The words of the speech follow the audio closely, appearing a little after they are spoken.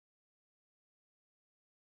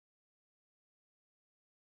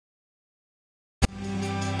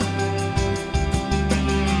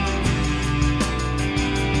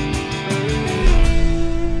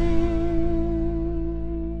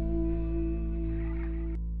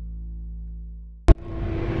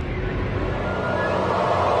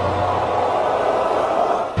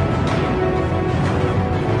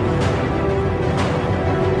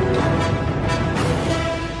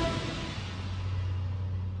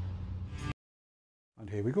And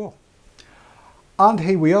here we go. And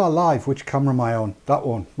here we are live. Which camera am I on? That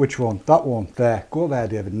one. Which one? That one. There. Go there,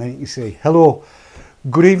 David. Now you see. Hello.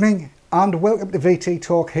 Good evening and welcome to VT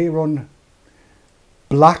Talk here on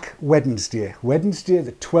Black Wednesday. Wednesday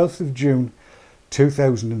the 12th of June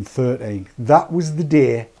 2013. That was the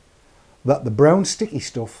day that the brown sticky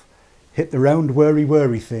stuff hit the round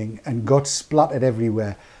whirry thing and got splattered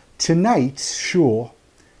everywhere. Tonight's show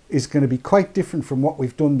is going to be quite different from what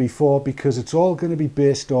we've done before because it's all going to be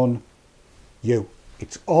based on you.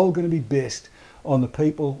 It's all going to be based on the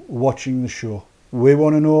people watching the show. We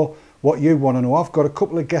want to know what you want to know. I've got a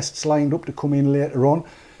couple of guests lined up to come in later on.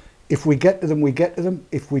 If we get to them, we get to them.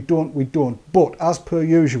 If we don't, we don't. But as per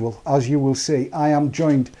usual, as you will see, I am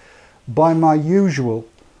joined by my usual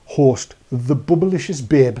host, the bubblicious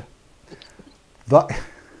babe.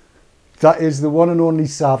 That is the one and only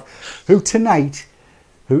Sav, who tonight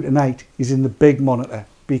is in the big monitor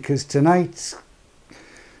because tonight's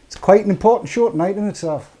it's quite an important show tonight, isn't it,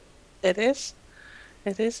 Sav? It is.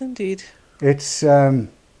 It is indeed. It's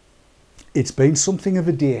been something of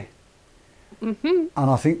a day. And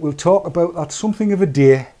I think we'll talk about that something of a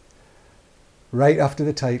day right after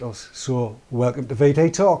the titles. So welcome to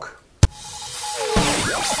VT Talk.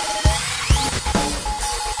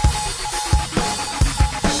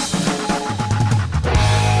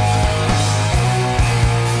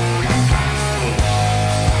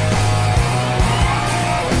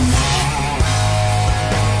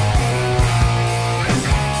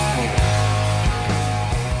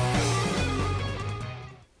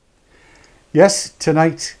 Yes,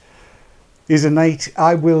 tonight is a night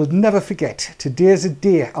I will never forget. Today's a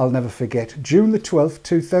day I'll never forget. June the 12th,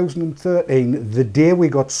 2013, the day we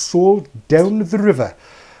got sold down the river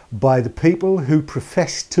by the people who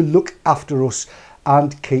profess to look after us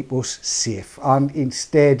and keep us safe, and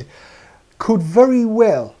instead could very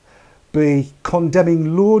well be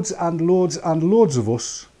condemning loads and loads and loads of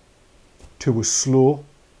us to a slow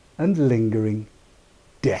and lingering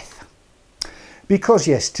death. Because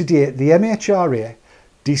yes, today the MHRA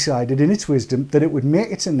decided in its wisdom that it would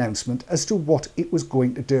make its announcement as to what it was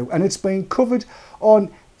going to do. And it's been covered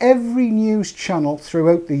on every news channel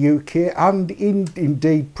throughout the UK and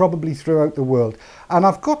indeed probably throughout the world. And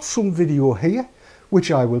I've got some video here,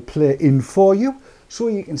 which I will play in for you so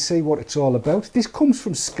you can see what it's all about. This comes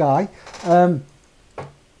from Sky.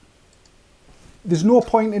 There's no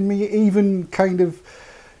point in me even kind of,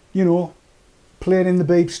 you know, playing in the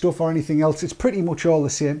babe stuff or anything else. It's pretty much all the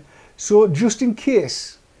same. So just in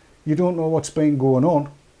case you don't know what's been going on,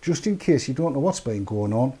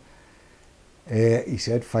 he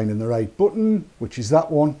said finding the right button, which is that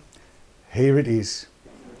one. Here it is.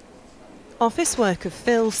 Office worker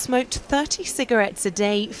Phil smoked 30 cigarettes a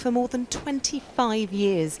day for more than 25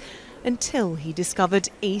 years until he discovered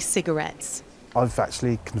e-cigarettes. I've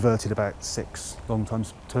actually converted about 6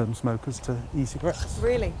 long-term smokers to e-cigarettes.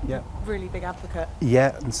 Really? Yeah. Really big advocate?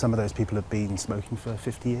 Yeah, and some of those people have been smoking for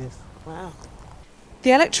 50 years. Wow.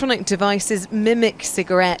 The electronic devices mimic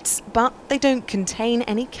cigarettes, but they don't contain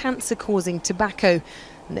any cancer-causing tobacco,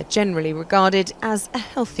 and they're generally regarded as a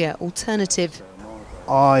healthier alternative.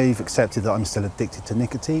 I've accepted that I'm still addicted to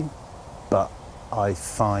nicotine, but I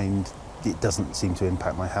find it doesn't seem to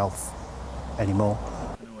impact my health anymore.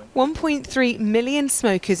 1.3 million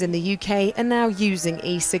smokers in the UK are now using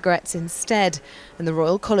e-cigarettes instead, and the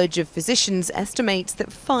Royal College of Physicians estimates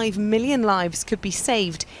that 5 million lives could be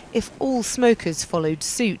saved if all smokers followed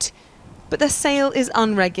suit. But their sale is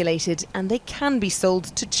unregulated and they can be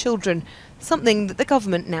sold to children, something that the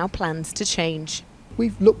government now plans to change.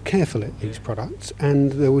 We've looked carefully at these products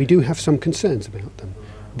and we do have some concerns about them.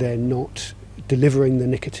 They're not delivering the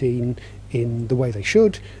nicotine in the way they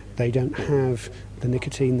should. They don't have the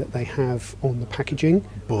nicotine that they have on the packaging,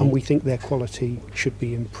 and we think their quality should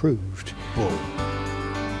be improved.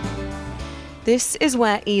 This is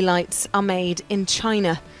where e-lights are made in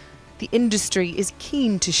China. The industry is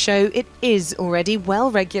keen to show it is already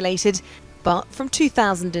well regulated, but from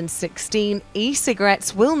 2016,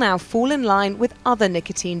 e-cigarettes will now fall in line with other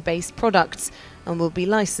nicotine-based products and will be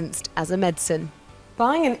licensed as a medicine.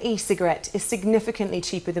 Buying an e-cigarette is significantly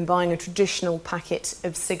cheaper than buying a traditional packet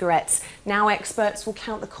of cigarettes. Now experts will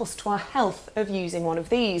count the cost to our health of using one of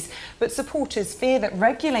these, but supporters fear that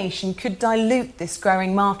regulation could dilute this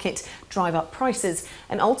growing market, drive up prices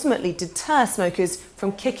and ultimately deter smokers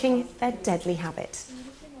from kicking their deadly habit.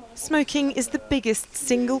 Smoking is the biggest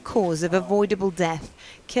single cause of avoidable death,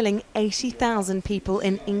 killing 80,000 people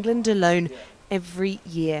in England alone every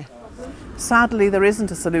year. Sadly, there isn't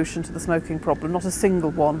a solution to the smoking problem, not a single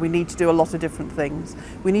one. We need to do a lot of different things.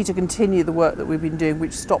 We need to continue the work that we've been doing,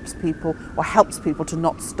 which stops people or helps people to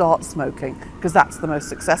not start smoking, because that's the most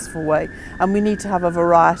successful way. And we need to have a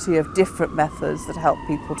variety of different methods that help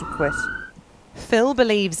people to quit. Phil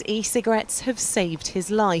believes e-cigarettes have saved his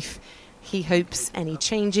life. He hopes any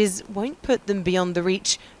changes won't put them beyond the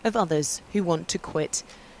reach of others who want to quit.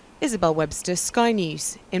 Isabel Webster, Sky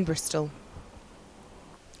News in Bristol.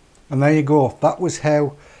 And there you go. That was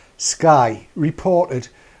how Sky reported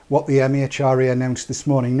what the MHRA announced this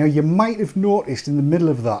morning. Now, you might have noticed in the middle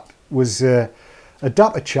of that was a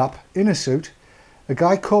dapper chap in a suit, a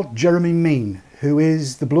guy called Jeremy Mean, who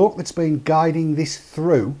is the bloke that's been guiding this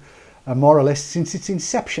through more or less since its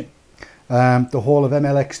inception. The whole of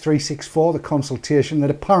MLX 364, the consultation that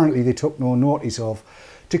apparently they took no notice of,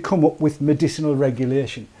 to come up with medicinal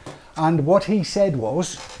regulation. And what he said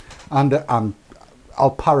was, and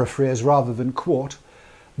I'll paraphrase rather than quote,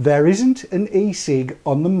 there isn't an e-cig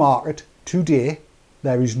on the market today.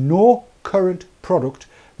 There is no current product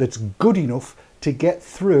that's good enough to get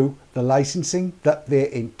through the licensing that they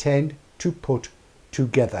intend to put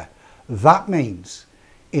together. That means,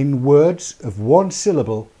 in words of one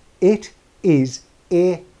syllable, it is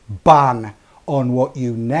a ban on what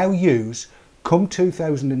you now use come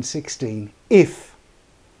 2016 if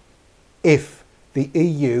the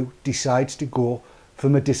EU decides to go for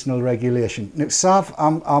medicinal regulation. Now, Sav,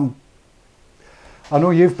 I know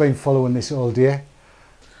you've been following this all day.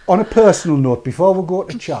 On a personal note, before we go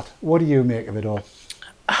to chat, what do you make of it all?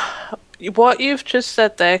 What you've just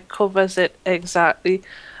said there covers it exactly.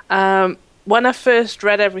 When I first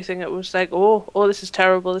read everything, it was like, oh, this is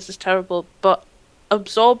terrible. But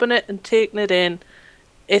absorbing it and taking it in,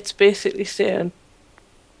 it's basically saying,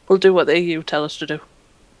 we'll do what the EU tell us to do.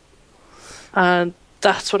 And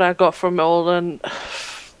that's what I got from it all, and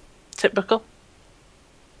typical.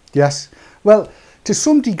 Yes. Well, to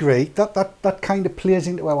some degree, that kind of plays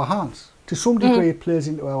into our hands. To some degree, it plays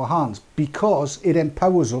into our hands because it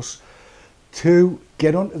empowers us to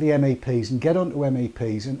get onto the MEPs and get onto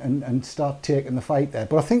MEPs and start taking the fight there.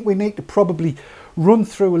 But I think we need to probably run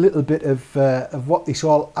through a little bit of what this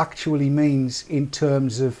all actually means in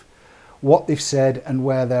terms of what they've said and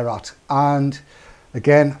where they're at. And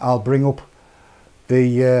again, I'll bring up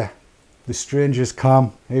the stranger's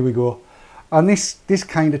calm. Here we go. And this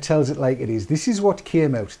kind of tells it like it is. This is what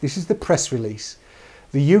came out. This is the press release.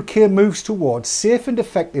 The UK moves towards safe and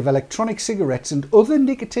effective electronic cigarettes and other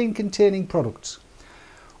nicotine-containing products.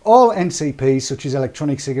 All NCPs, such as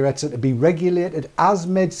electronic cigarettes, are to be regulated as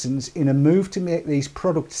medicines in a move to make these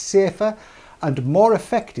products safer and more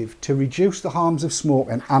effective to reduce the harms of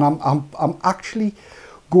smoking. And I'm actually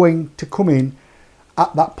going to come in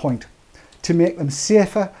at that point. To make them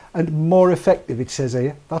safer and more effective, it says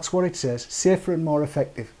here. That's what it says, safer and more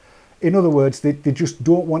effective. In other words, they just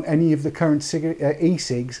don't want any of the current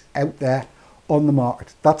e-cigs out there on the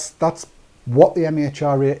market. That's what the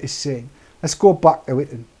MHRA is saying. Let's go back to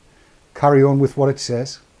it and carry on with what it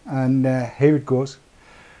says. And here it goes.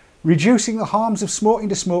 Reducing the harms of smoking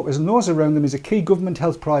to smokers and those around them is a key government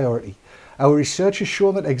health priority. Our research has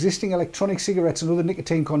shown that existing electronic cigarettes and other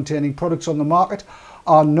nicotine-containing products on the market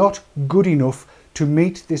are not good enough to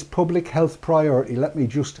meet this public health priority. Let me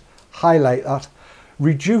just highlight that.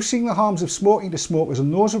 Reducing the harms of smoking to smokers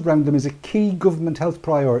and those around them is a key government health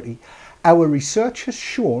priority. Our research has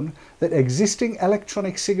shown that existing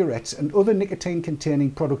electronic cigarettes and other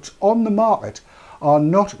nicotine-containing products on the market are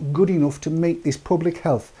not good enough to meet this public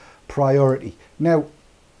health priority. Now,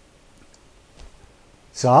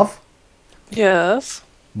 Sav? Yes?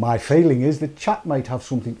 My feeling is that chat might have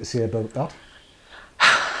something to say about that.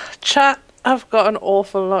 Chat, I've got an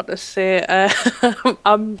awful lot to say.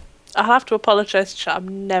 I'll have to apologise to chat.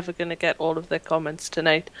 I'm never going to get all of their comments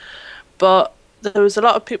tonight. But there was a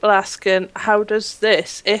lot of people asking, how does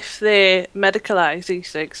this, if they medicalise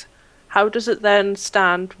e-cigs, how does it then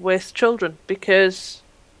stand with children? Because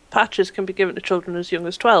patches can be given to children as young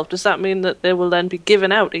as 12. Does that mean that they will then be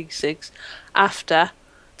given out e-cigs after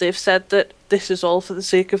they've said that this is all for the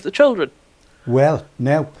sake of the children? Well,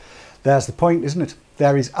 now, there's the point, isn't it?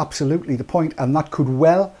 There is absolutely the point, and that could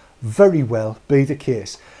well, very well be the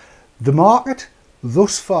case. The market,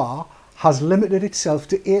 thus far, has limited itself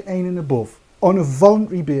to 18 and above on a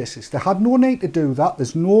voluntary basis. They had no need to do that.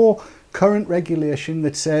 There's no current regulation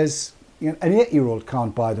that says, you know, an 8-year-old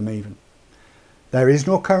can't buy them even. There is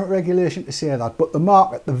no current regulation to say that, but the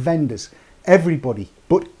market, the vendors, everybody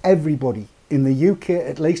in the UK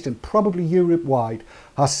at least, and probably Europe-wide,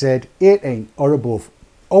 has said 18 or above,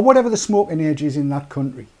 or whatever the smoking age is in that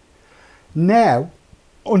country. Now,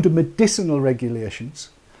 under medicinal regulations,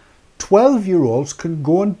 12-year-olds can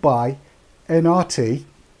go and buy NRT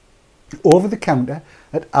over the counter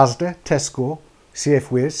at Asda, Tesco,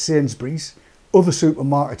 Safeways, Sainsbury's, other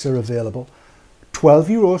supermarkets are available.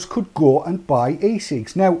 12-year-olds could go and buy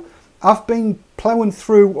e-cigs. Now, I've been ploughing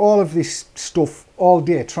through all of this stuff all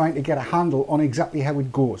day trying to get a handle on exactly how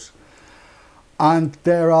it goes. And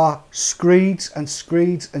there are screeds and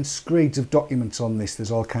screeds and screeds of documents on this. There's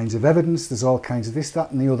all kinds of evidence, there's all kinds of this, that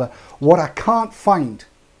and the other. What I can't find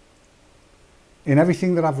in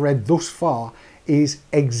everything that I've read thus far is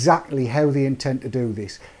exactly how they intend to do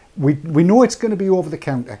this. We know it's going to be over the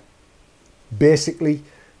counter. Basically,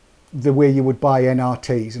 the way you would buy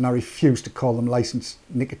NRTs, and I refuse to call them licensed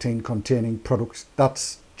nicotine containing products.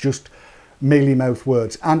 That's just mealy mouth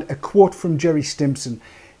words. And a quote from Jerry Stimson,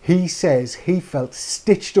 he says he felt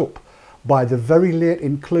stitched up by the very late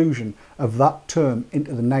inclusion of that term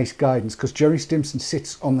into the NICE guidance, because Jerry Stimson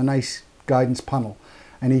sits on the NICE guidance panel,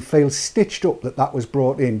 and he feels stitched up that that was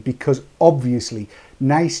brought in, because obviously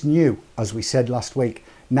NICE knew, as we said last week,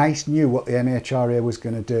 NICE knew what the MHRA was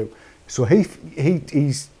going to do. So he thinks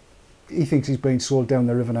he's being sold down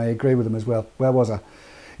the river, and I agree with him as well. Where was I?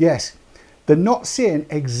 Yes, they're not saying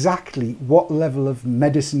exactly what level of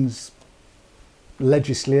medicines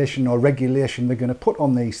legislation or regulation they're going to put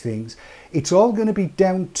on these things. It's all going to be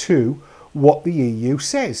down to what the EU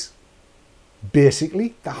says.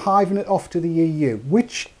 Basically, they're hiving it off to the EU,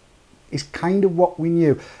 which is kind of what we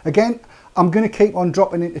knew. Again, I'm going to keep on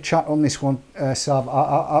dropping into chat on this one, Sav.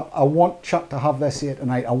 I want chat to have their say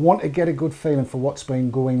tonight. I want to get a good feeling for what's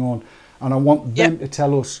been going on, and I want them to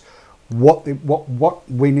tell us what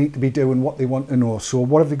we need to be doing, what they want to know. So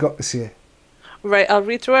what have they got to say? Right, I'll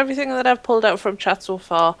read through everything that I've pulled out from chat so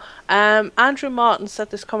far. Andrew Martin said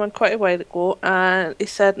this comment quite a while ago, and he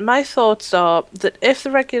said, my thoughts are that if the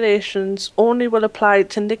regulations only will apply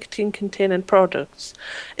to nicotine-containing products,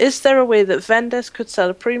 is there a way that vendors could sell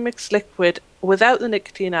a premixed liquid without the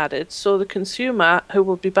nicotine added, so the consumer who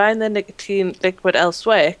will be buying their nicotine liquid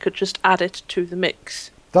elsewhere could just add it to the mix?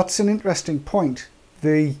 That's an interesting point.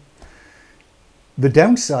 The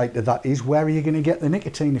downside to that is, where are you going to get the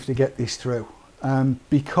nicotine if they get this through?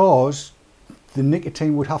 Because the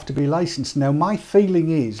nicotine would have to be licensed. Now, my feeling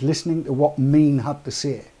is, listening to what Mean had to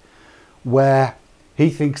say, where he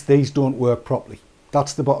thinks these don't work properly.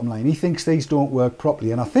 That's the bottom line. He thinks these don't work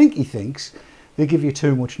properly, and I think he thinks they give you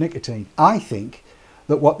too much nicotine. I think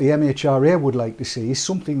that what the MHRA would like to see is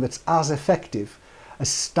something that's as effective as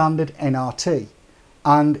standard NRT.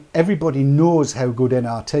 And everybody knows how good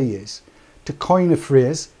NRT is. To coin a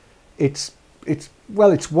phrase, it's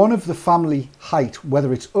one of the family height,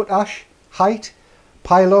 whether it's Utash height,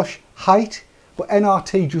 Pilosh height, but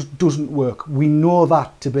NRT just doesn't work. We know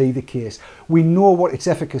that to be the case. We know what its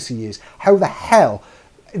efficacy is. How the hell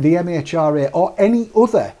the MHRA or any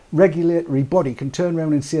other regulatory body can turn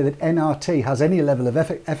around and say that NRT has any level of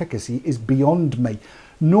efficacy is beyond me.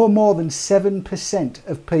 No more than 7%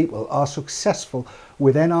 of people are successful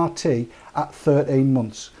with NRT at 13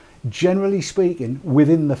 months. Generally speaking,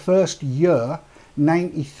 within the first year,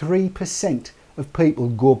 93% of people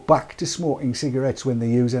go back to smoking cigarettes when they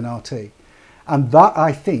use NRT. And that,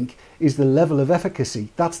 I think, is the level of efficacy.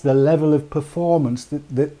 That's the level of performance that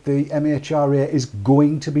the MHRA is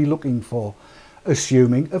going to be looking for,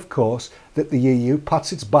 assuming, of course, that the EU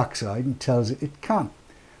pats its backside and tells it it can.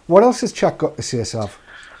 What else has chat got to say, Sav?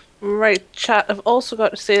 Right, chat, I've also got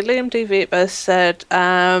to say, Liam D. Vapor said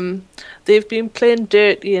they've been playing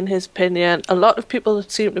dirty, in his opinion. A lot of people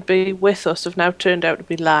that seem to be with us have now turned out to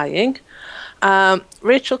be lying.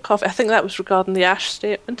 Rachel Coffey, I think that was regarding the Ash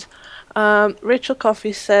statement. Rachel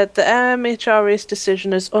Coffey said the MHRA's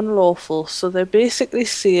decision is unlawful, so they're basically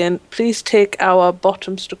saying, please take our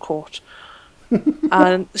bottoms to court.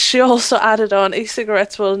 And she also added on,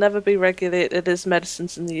 e-cigarettes will never be regulated as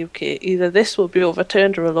medicines in the UK. Either this will be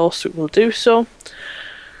overturned or a lawsuit will do so.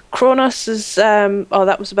 Kronos is,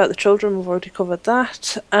 that was about the children, we've already covered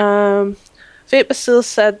that. Vapor Seal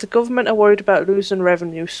said the government are worried about losing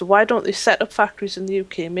revenue, so why don't they set up factories in the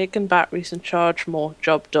UK, making batteries and charge more?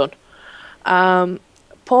 Job done.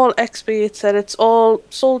 Paul XB said it's all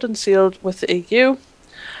sold and sealed with the EU.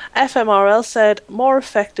 FMRL said more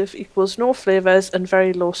effective equals no flavours and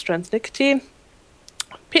very low strength nicotine.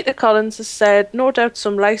 Peter Collins has said no doubt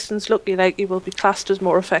some licensed Lucky Likey will be classed as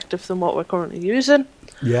more effective than what we're currently using.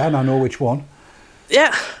 Yeah, and I know which one.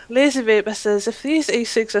 Yeah, Lazy Vapor says if these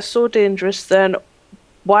e-cigs are so dangerous, then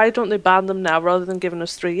why don't they ban them now rather than giving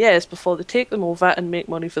us 3 years before they take them over and make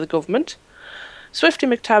money for the government? Swifty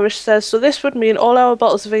McTavish says, so this would mean all our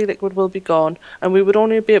bottles of e-liquid will be gone and we would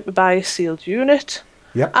only be able to buy a sealed unit.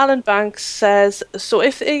 Yep. Alan Banks says, so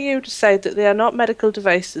if the EU decide that they are not medical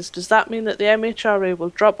devices, does that mean that the MHRA will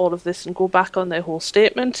drop all of this and go back on their whole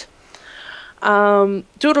statement?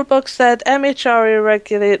 Doodlebug said, MHRA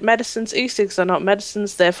regulate medicines, e-cigs are not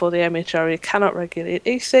medicines, therefore the MHRA cannot regulate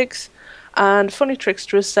e-cigs. And Funny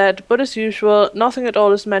Trickster has said, but as usual, nothing at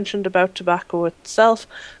all is mentioned about tobacco itself.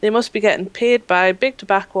 They must be getting paid by big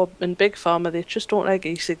tobacco and big pharma. They just don't like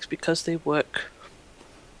e-cigs because they work.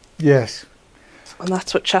 Yes. And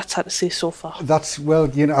that's what chat's had to say so far. That's, well,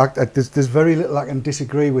 you know, there's very little I can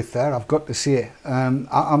disagree with there, I've got to say.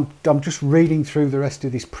 I'm just reading through the rest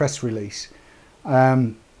of this press release.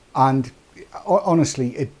 And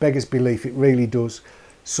honestly, it beggars belief, it really does.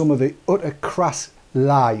 Some of the utter crass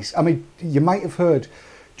lies. I mean, you might have heard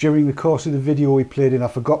during the course of the video we played in, I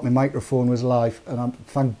forgot my microphone was live, and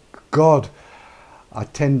thank God I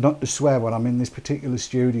tend not to swear when I'm in this particular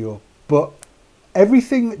studio. But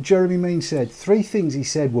everything that Jeremy Mean said, 3 things he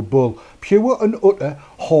said were bull. Pure and utter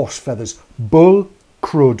horse feathers. Bull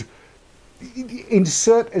crud.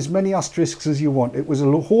 Insert as many asterisks as you want. It was a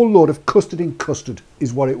whole load of custard in custard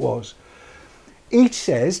is what it was. Each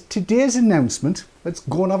says, today's announcement, let's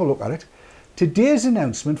go and have a look at it. Today's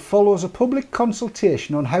announcement follows a public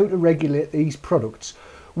consultation on how to regulate these products,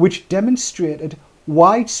 which demonstrated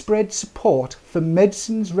widespread support for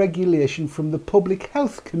medicines regulation from the public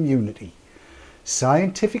health community.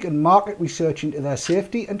 Scientific and market research into their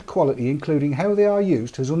safety and quality, including how they are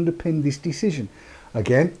used, has underpinned this decision.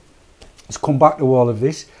 Again, let's come back to all of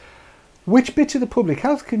this. Which bit of the public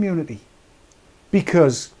health community?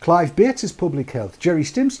 Because Clive Bates is public health, Jerry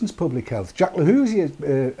Stimson's public health, Jack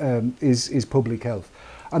LaHousie is public health,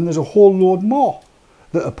 and there's a whole load more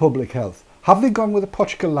that are public health. Have they gone with the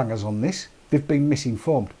Pochka-Langers on this? They've been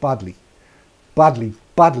misinformed badly, badly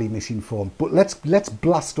misinformed. But let's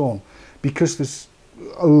blast on, because there's,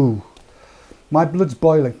 oh, my blood's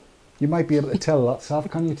boiling. You might be able to tell that,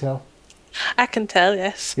 Sav, can you tell? I can tell,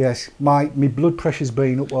 yes. Yes, my blood pressure's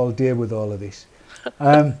been up all day with all of this.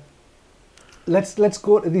 Let's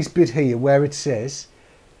go to this bit here where it says,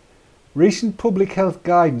 recent public health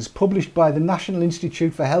guidance published by the National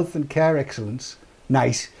Institute for Health and Care Excellence,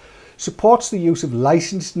 NICE, supports the use of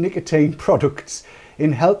licensed nicotine products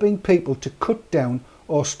in helping people to cut down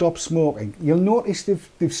or stop smoking. You'll notice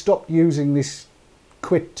they've stopped using this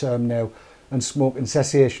quit term now, and smoking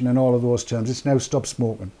cessation and all of those terms. It's now stop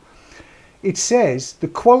smoking. It says the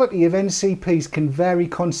quality of NCPs can vary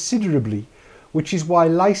considerably, which is why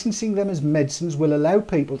licensing them as medicines will allow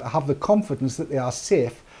people to have the confidence that they are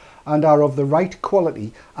safe and are of the right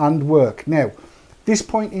quality and work. Now, this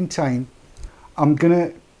point in time, I'm going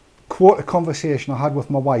to quote a conversation I had with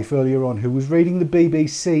my wife earlier on, who was reading the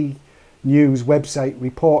BBC News website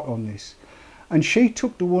report on this. And she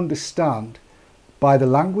took to understand, by the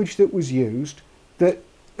language that was used, that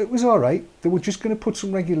it was all right. They were just going to put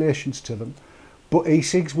some regulations to them, but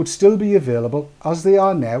e-cigs would still be available, as they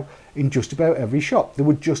are now, in just about every shop. They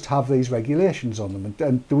would just have these regulations on them,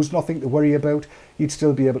 and there was nothing to worry about. You'd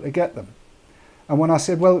still be able to get them. And when I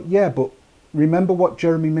said, well, yeah, but remember what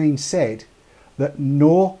Jeremy Mean said, that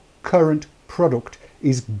no current product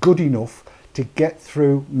is good enough to get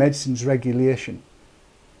through medicines regulation.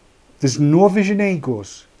 There's no Vision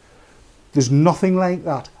Egos. There's nothing like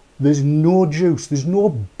that. There's no juice. There's no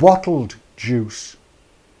bottled juice.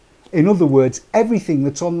 In other words, everything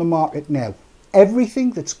that's on the market now,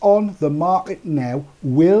 everything that's on the market now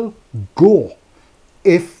will go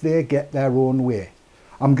if they get their own way.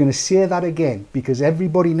 I'm going to say that again because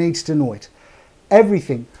everybody needs to know it.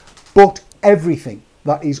 Everything, but everything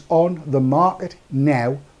that is on the market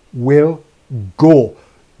now will go.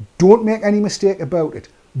 Don't make any mistake about it.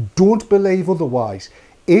 Don't believe otherwise.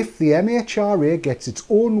 If the MHRA gets its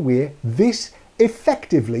own way, this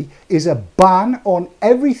effectively is a ban on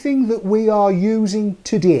everything that we are using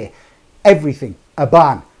today. Everything. A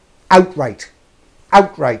ban. Outright.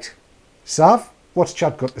 Outright. Sav, what's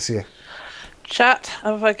Chad got to say? Chat,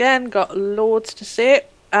 I've again got loads to say.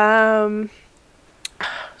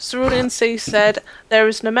 Cerulean C said, there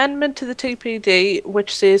is an amendment to the TPD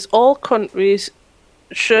which says all countries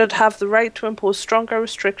should have the right to impose stronger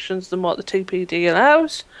restrictions than what the TPD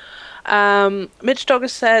allows. Mitch Dog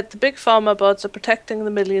has said the big pharma bods are protecting the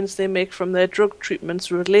millions they make from their drug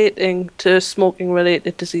treatments relating to smoking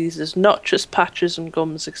related diseases, not just patches and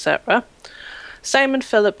gums, etc. Simon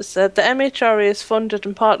Phillip has said the MHRA is funded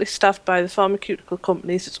and partly staffed by the pharmaceutical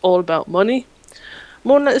companies. It's all about money.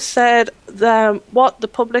 Mona has said what the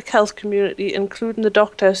public health community, including the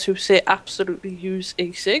doctors who say absolutely use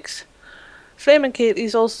e-cigs. Flaming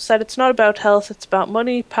Katie's also said it's not about health, it's about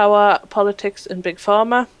money, power, politics and big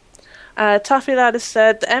pharma. Taffy Lad has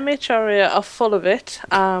said the MHRA are full of it.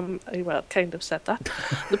 Well, kind of said that.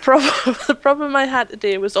 The problem I had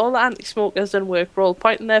today was all the anti-smokers in work were all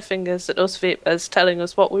pointing their fingers at us vapers, telling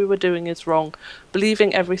us what we were doing is wrong,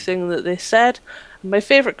 believing everything that they said. My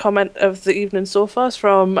favourite comment of the evening so far is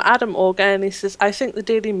from Adam Organ. He says, I think the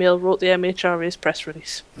Daily Mail wrote the MHRA's press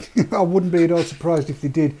release. I wouldn't be at all surprised if they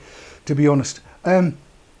did, to be honest.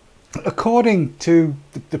 According to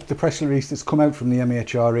the press release that's come out from the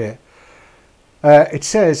MHRA, it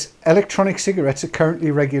says electronic cigarettes are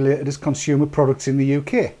currently regulated as consumer products in the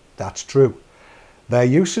UK. That's true. Their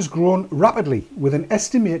use has grown rapidly, with an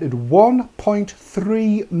estimated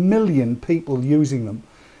 1.3 million people using them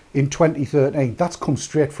in 2013. That's come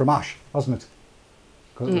straight from Ash, hasn't it?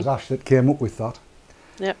 Because it was Ash that came up with that.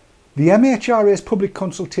 Yep. The MHRA's public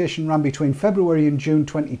consultation ran between February and June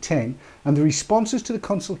 2010, and the responses to the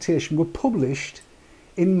consultation were published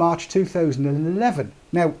in March 2011.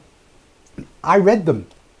 Now, I read them,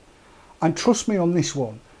 and trust me on this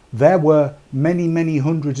one, there were many, many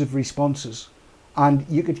hundreds of responses, and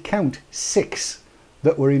you could count 6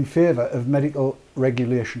 that were in favour of medical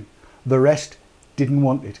regulation. The rest didn't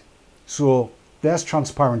want it. So there's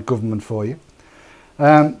transparent government for you.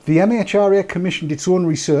 The MHRA commissioned its own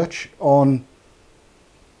research on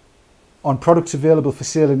products available for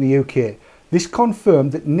sale in the UK. This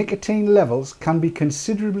confirmed that nicotine levels can be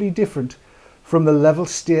considerably different from the level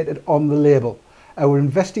stated on the label. Our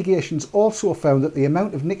investigations also found that the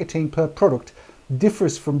amount of nicotine per product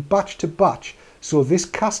differs from batch to batch, so this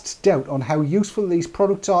casts doubt on how useful these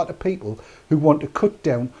products are to people who want to cut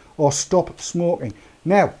down or stop smoking.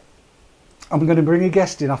 Now, I'm going to bring a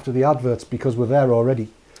guest in after the adverts because we're there already.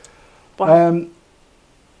 Wow.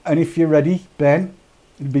 And if you're ready, Ben,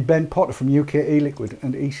 it'll be Ben Potter from UK E-Liquid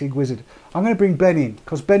and Ecig Wizard. I'm going to bring Ben in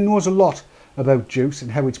because Ben knows a lot about juice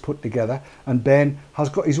and how it's put together, and Ben has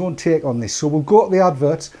got his own take on this. So we'll go to the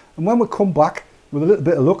adverts, and when we come back with a little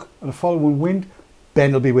bit of luck and a following wind,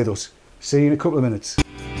 Ben will be with us. See you in a couple of minutes.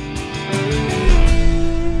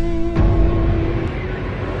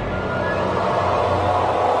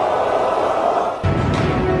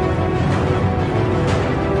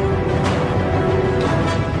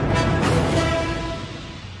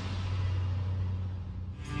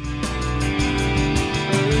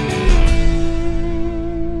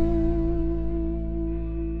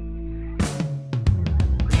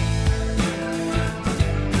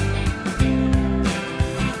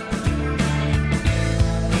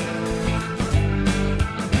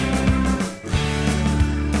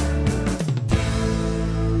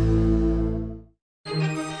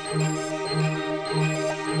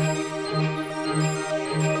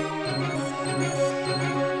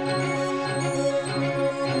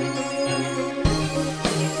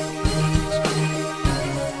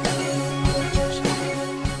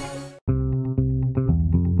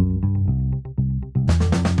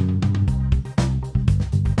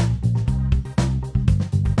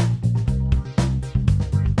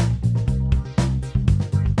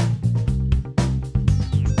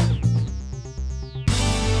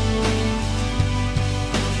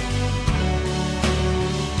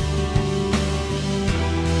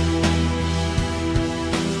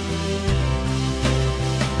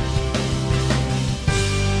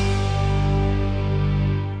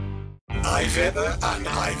 iVapour and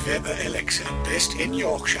iVapour Elixir, based in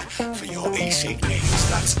Yorkshire, for your e-cig needs.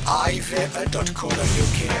 That's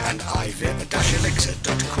iVapour.co.uk and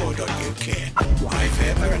iVapour-elixir.co.uk.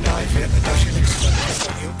 iVapour and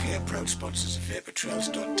iVapour-elixir.co.uk, proud sponsors of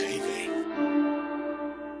VapourTrails.tv.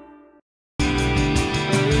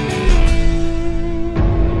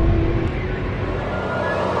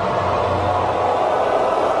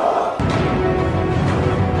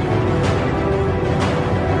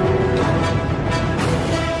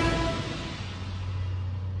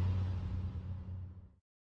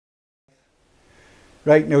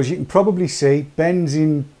 Right, now as you can probably see, Ben's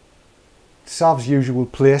in Sav's usual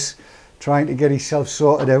place, trying to get himself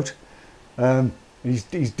sorted out.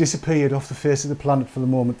 He's disappeared off the face of the planet for the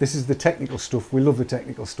moment. This is the technical stuff. We love the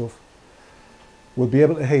technical stuff. We'll be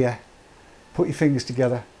able to hear. Put your fingers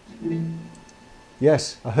together.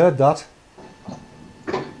 Yes, I heard that.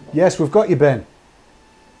 Yes, we've got you, Ben.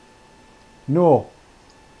 No.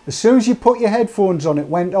 As soon as you put your headphones on, it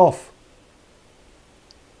went off.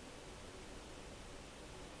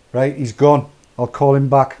 Right, he's gone. I'll call him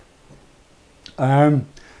back.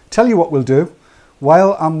 Tell you what we'll do.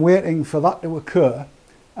 While I'm waiting for that to occur,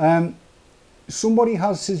 somebody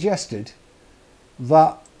has suggested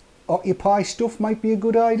that Occupy stuff might be a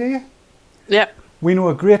good idea. Yep. We know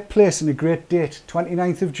a great place and a great date,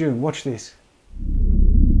 29th of June. Watch this.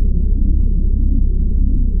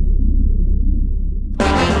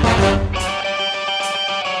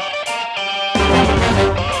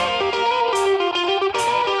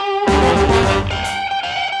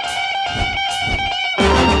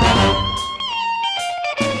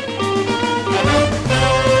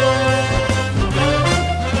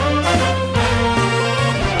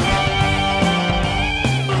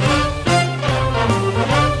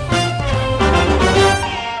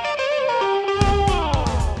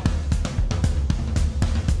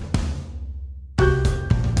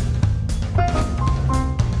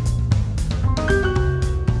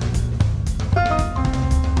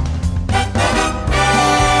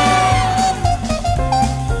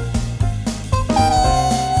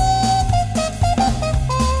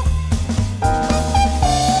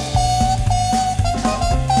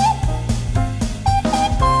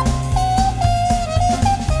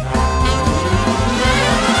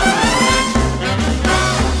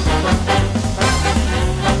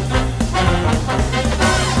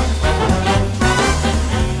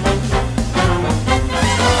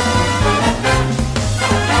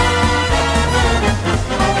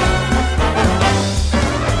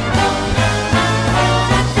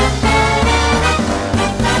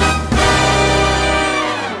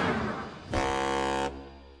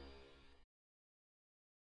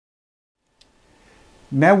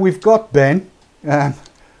 Now we've got Ben,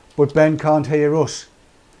 but Ben can't hear us.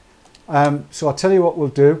 So I'll tell you what we'll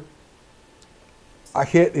do. I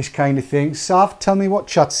hate this kind of thing. Sav, tell me what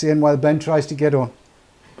chat's saying while Ben tries to get on.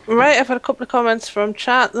 Right, I've had a couple of comments from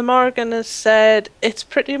chat. The Morgan has said, it's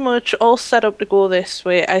pretty much all set up to go this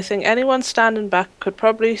way. I think anyone standing back could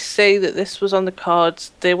probably say that this was on the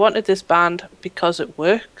cards. They wanted this banned because it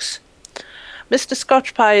works. Mr.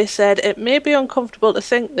 Scotch Pie said, it may be uncomfortable to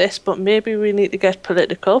think this, but maybe we need to get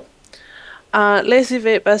political. Lazy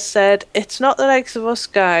Vapor said, it's not the likes of us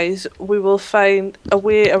guys, we will find a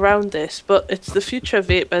way around this, but it's the future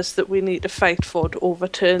vapors that we need to fight for to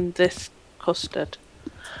overturn this custard.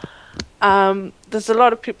 There's a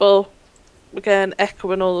lot of people, again,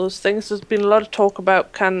 echoing all those things. There's been a lot of talk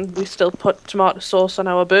about, can we still put tomato sauce on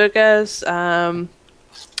our burgers?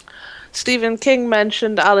 Stephen King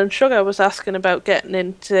mentioned Alan Sugar was asking about getting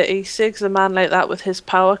into e-cigs. A man like that with his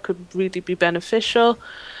power could really be beneficial.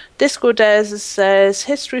 Disco Dares says,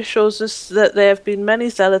 history shows us that there have been many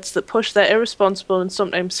zealots that push their irresponsible and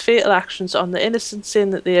sometimes fatal actions on the innocent, saying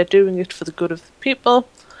that they are doing it for the good of the people.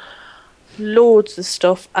 Loads of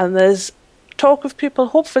stuff, and there's talk of people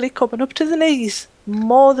hopefully coming up to the knees.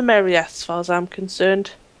 More the merrier as far as I'm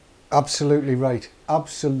concerned. Absolutely right.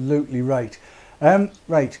 Absolutely right.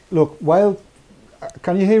 Right, look,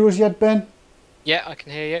 can you hear us yet, Ben? Yeah, I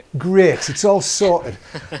can hear you. Great, it's all sorted.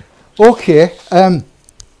 Okay,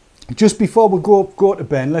 just before we go to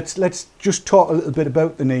Ben, let's just talk a little bit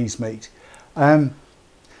about the knees meet. The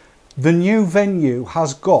new venue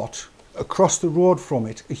has got, across the road from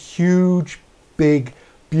it, a huge, big,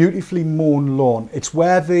 beautifully mown lawn. It's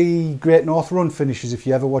where the Great North Run finishes, if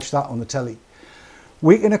you ever watch that on the telly.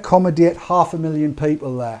 We can accommodate 500,000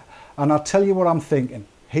 people there. And I'll tell you what I'm thinking.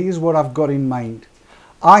 Here's what I've got in mind.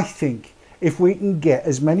 I think if we can get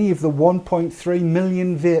as many of the 1.3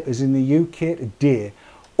 million vapors in the UK today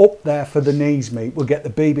up there for the knees meet, we'll get the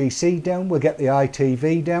BBC down, we'll get the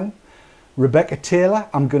ITV down. Rebecca Taylor,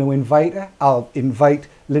 I'm going to invite her. I'll invite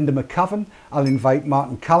Linda McCavan. I'll invite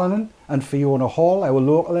Martin Callanan and Fiona Hall, our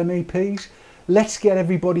local MEPs. Let's get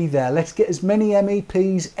everybody there. Let's get as many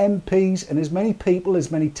MEPs, MPs and as many people, as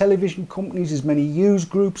many television companies, as many news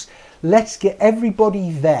groups. Let's get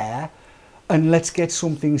everybody there and let's get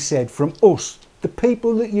something said from us, the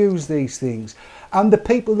people that use these things and the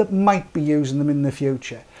people that might be using them in the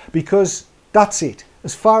future. Because that's it.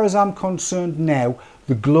 As far as I'm concerned now,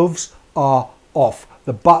 the gloves are off.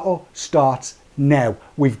 The battle starts now.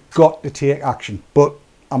 We've got to take action. But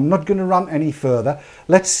I'm not going to rant any further.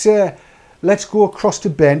 Let's go across to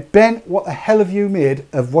Ben. Ben, what the hell have you made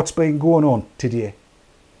of what's been going on today?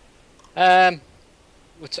 I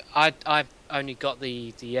only got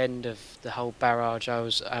the end of the whole barrage. I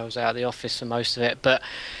was out of the office for most of it, but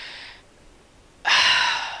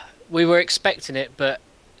we were expecting it, but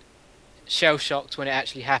shell shocked when it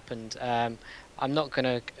actually happened. I'm not going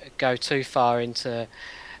to go too far into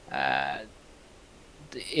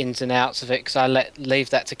the ins and outs of it because I leave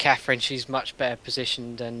that to Catherine. She's much better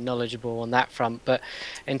positioned and knowledgeable on that front. But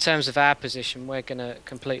in terms of our position, we're going to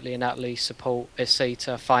completely and utterly support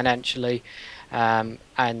ECIG financially,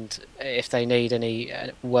 and if they need any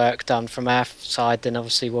work done from our side, then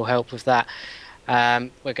obviously we'll help with that.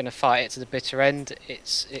 We're going to fight it to the bitter end.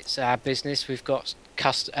 It's our business. We've got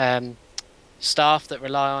staff that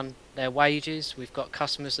rely on their wages. We've got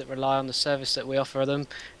customers that rely on the service that we offer them,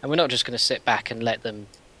 and we're not just going to sit back and let them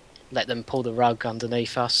let them pull the rug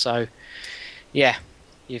underneath us. So yeah,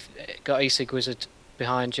 you've got Ecig Wizard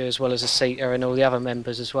behind you, as well as Aceta and all the other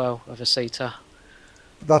members as well of Aceta.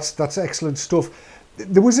 That's excellent stuff.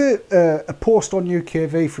 There was a post on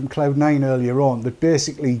UKV from Cloud9 earlier on that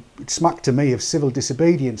basically smacked to me of civil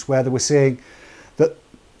disobedience, where they were saying that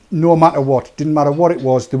no matter what, didn't matter what it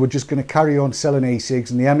was, they were just going to carry on selling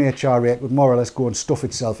e-cigs, and the MHRA would more or less go and stuff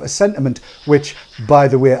itself. A sentiment which, by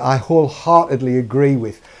the way, I wholeheartedly agree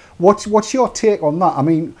with. What's your take on that? I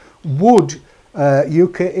mean, would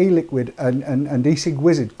UK e-liquid and Ecig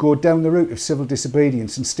Wizard go down the route of civil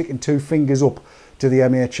disobedience and sticking two fingers up to the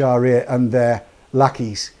MHRA and their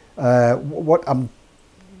lackeys? Feel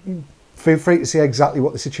free to say exactly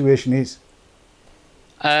what the situation is.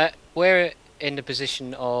 We're in the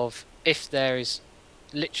position of, if there is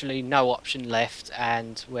literally no option left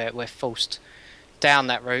and we're forced down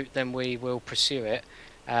that route, then we will pursue it.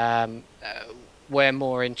 We're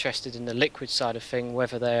more interested in the liquid side of thing,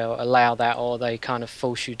 whether they'll allow that or they kind of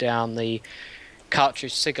force you down the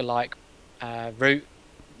cartridge cigger-like route.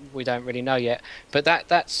 We don't really know yet, but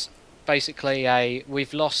that's basically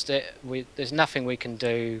we've lost it. There's nothing we can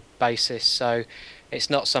do basis, so it's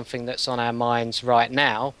not something that's on our minds right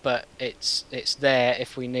now, but it's there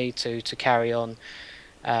if we need to carry on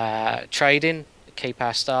trading, keep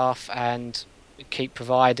our staff and keep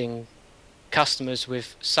providing customers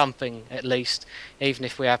with something at least, even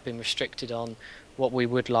if we have been restricted on what we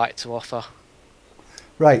would like to offer.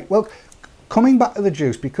 Right, well, coming back to the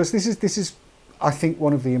juice, because this is I think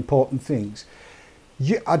one of the important things.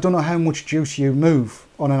 I don't know how much juice you move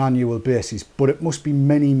on an annual basis, but it must be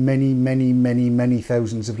many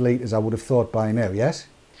thousands of litres, I would have thought by now, yes?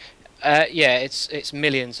 Yeah, it's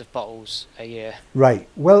millions of bottles a year. Right,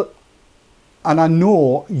 well, and I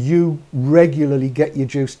know you regularly get your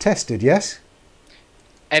juice tested, yes?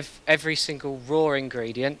 Every single raw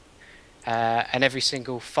ingredient and every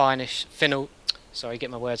single every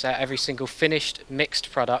single finished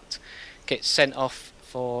mixed product gets sent off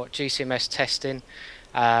for GCMS testing.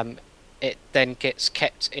 It then gets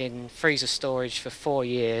kept in freezer storage for 4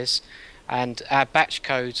 years, and our batch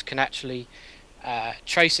codes can actually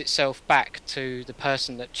trace itself back to the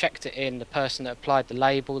person that checked it in, the person that applied the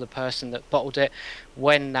label, the person that bottled it,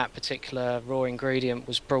 when that particular raw ingredient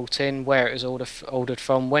was brought in, where it was ordered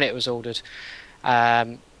from, when it was ordered.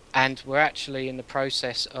 And we're actually in the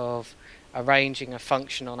process of arranging a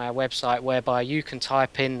function on our website whereby you can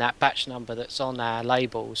type in that batch number that's on our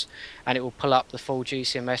labels, and it will pull up the full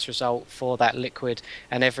GCMS result for that liquid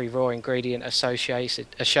and every raw ingredient associated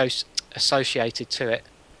to it.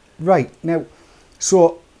 Right, now,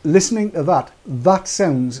 so listening to that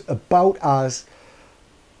sounds about as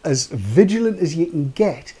vigilant as you can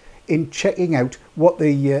get in checking out what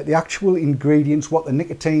the actual ingredients, what the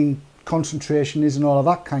nicotine concentration is and all of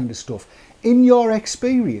that kind of stuff. In your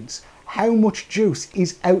experience, how much juice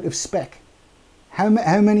is out of spec? How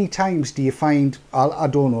many times do you find, I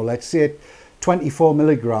don't know, let's say 24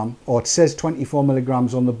 milligram, or it says 24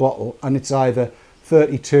 milligrams on the bottle, and it's either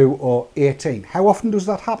 32 or 18? How often does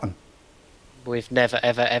that happen? We've never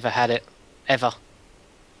ever had it, ever.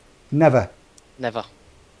 Never? Never.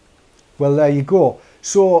 Well, there you go.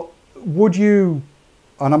 So would you,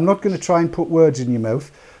 and I'm not going to try and put words in your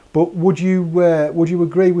mouth, but would you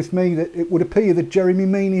agree with me that it would appear that Jeremy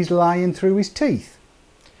Meany's lying through his teeth?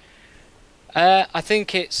 I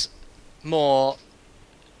think it's more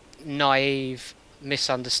naive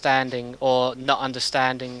misunderstanding or not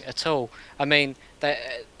understanding at all. I mean,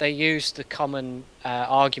 they used the common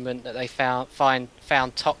argument that they found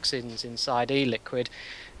toxins inside e-liquid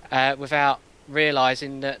without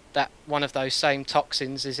realising that one of those same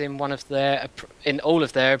toxins is in all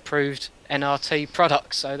of their approved NRT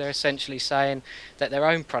products. So they're essentially saying that their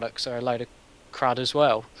own products are a load of crud as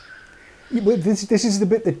well. This is the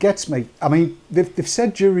bit that gets me. I mean, they've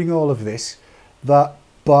said during all of this that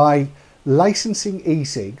by licensing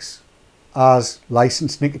e-cigs as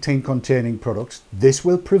licensed nicotine-containing products, this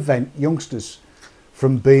will prevent youngsters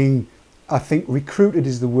from being, I think, recruited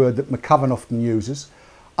is the word that McCavan often uses.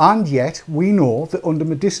 And yet, we know that under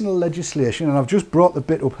medicinal legislation, and I've just brought the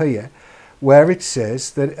bit up here, where it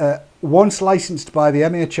says that once licensed by the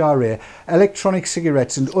MHRA, electronic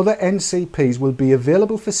cigarettes and other NCPs will be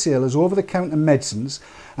available for sale as over-the-counter medicines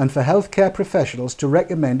and for healthcare professionals to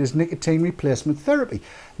recommend as nicotine replacement therapy.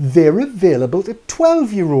 They're available to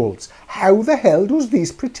 12-year-olds. How the hell does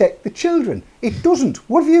this protect the children? It doesn't.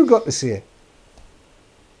 What have you got to say?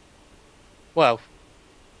 Well,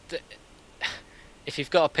 if you've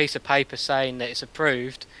got a piece of paper saying that it's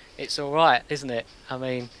approved, it's all right, isn't it? I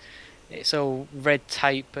mean, it's all red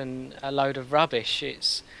tape and a load of rubbish.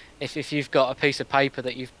 It's if you've got a piece of paper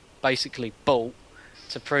that you've basically bought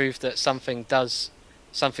to prove that something does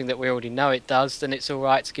something that we already know it does, then it's all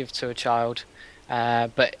right to give to a child.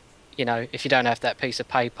 But you know, if you don't have that piece of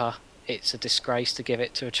paper, it's a disgrace to give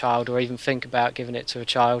it to a child or even think about giving it to a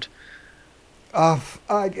child. I'm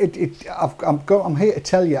here to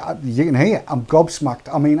tell you, you can hear, I'm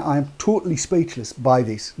gobsmacked. I mean, I'm totally speechless by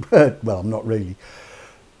this. Well, I'm not really.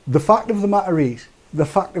 The fact of the matter is,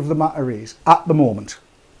 at the moment,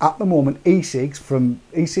 e-cigs, from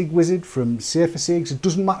Ecig Wizard, from Safer Cigs, it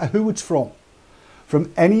doesn't matter who it's from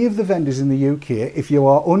any of the vendors in the UK, if you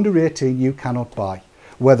are under 18, you cannot buy.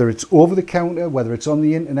 Whether it's over the counter, whether it's on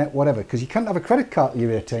the internet, whatever. Because you can't have a credit card till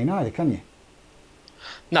you're 18 either, can you?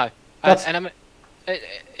 No. And I mean,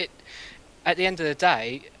 at the end of the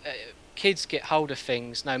day, kids get hold of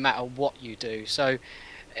things no matter what you do. So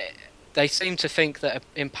they seem to think that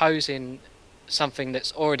imposing something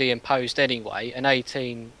that's already imposed anyway, an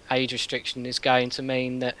 18 age restriction, is going to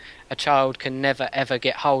mean that a child can never ever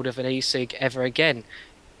get hold of an e-cig ever again.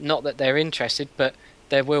 Not that they're interested, but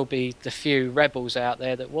there will be the few rebels out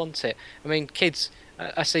there that want it. I mean,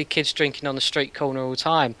 I see kids drinking on the street corner all the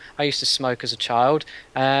time. I used to smoke as a child,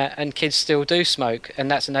 and kids still do smoke, and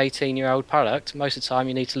that's an 18-year-old product. Most of the time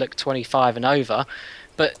you need to look 25 and over,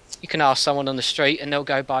 but you can ask someone on the street and they'll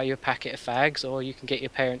go buy you a packet of fags, or you can get your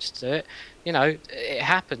parents to do it. You know, it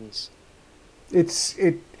happens. I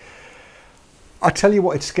tell you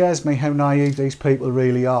what, it scares me how naive these people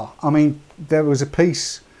really are. I mean, there was a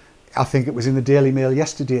piece, I think it was in the Daily Mail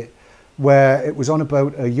yesterday, where it was on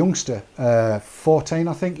about a youngster, 14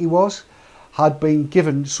 I think he was, had been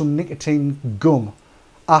given some nicotine gum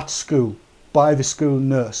at school by the school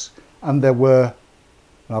nurse, and there were,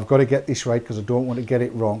 and I've got to get this right because I don't want to get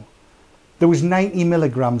it wrong, there was 90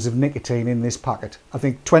 milligrams of nicotine in this packet. I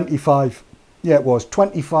think 25, yeah it was,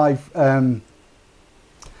 25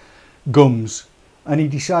 gums, and he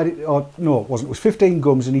decided, or no it wasn't, it was 15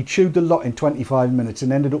 gums, and he chewed the lot in 25 minutes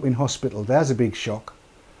and ended up in hospital. There's a big shock.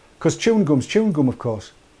 Because chewing gum, of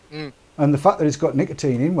course. Mm. And the fact that it's got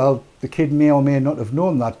nicotine in, well, the kid may or may not have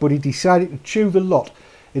known that, but he decided to chew the lot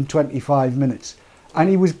in 25 minutes. And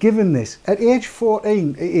he was given this at age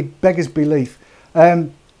 14. It beggars belief.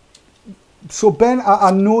 So Ben,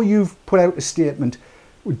 I know you've put out a statement.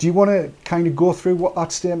 Do you want to kind of go through what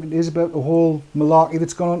that statement is about the whole malarkey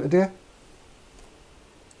that's gone on today?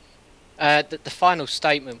 The final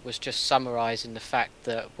statement was just summarising the fact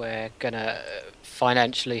that we're going to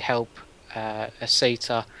financially help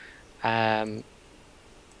Ecig and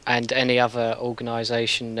any other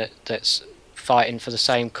organisation that's fighting for the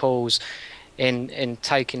same cause in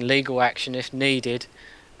taking legal action if needed.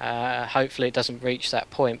 Hopefully it doesn't reach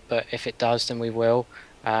that point, but if it does, then we will.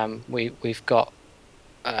 We've got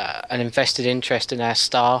an invested interest in our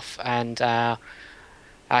staff and our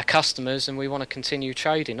customers, and we want to continue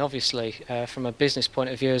trading, obviously, from a business point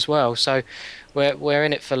of view as well. So we're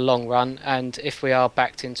in it for the long run, and if we are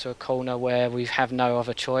backed into a corner where we have no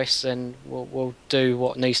other choice, then we'll do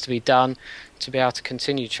what needs to be done to be able to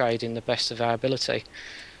continue trading the best of our ability.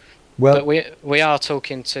 Well, but we are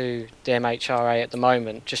talking to the MHRA at the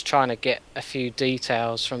moment, just trying to get a few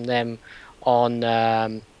details from them on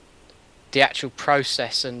the actual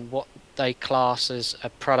process and what they class as a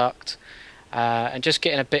product. And just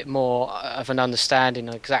getting a bit more of an understanding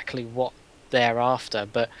of exactly what they're after,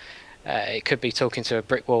 but it could be talking to a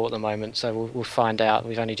brick wall at the moment, so we'll find out.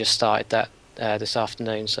 We've only just started that this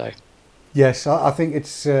afternoon, so. Yes, I think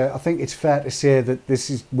it's fair to say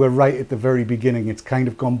that we're right at the very beginning. It's kind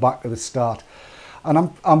of gone back to the start,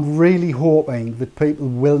 and I'm really hoping that people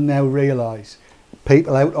will now realise,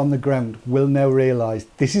 people out on the ground will now realise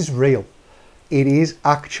this is real. It is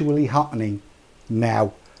actually happening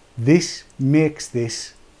now. This makes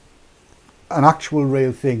this an actual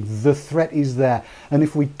real thing. The threat is there, and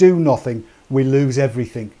if we do nothing, we lose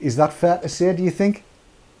everything. Is that fair to say, do you think?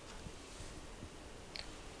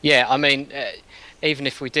 Yeah, I mean, even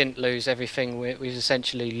if we didn't lose everything, we've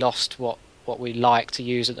essentially lost what we like to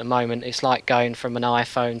use at the moment. It's like going from an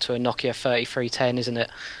iPhone to a Nokia 3310, isn't it?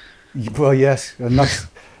 Well, yes, and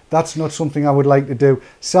that's not something I would like to do.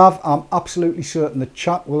 Sav, I'm absolutely certain the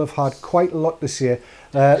chat will have had quite a lot to say.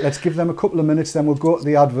 Let's give them a couple of minutes, then we'll go to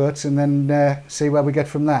the adverts and then see where we get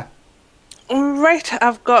from there. Right,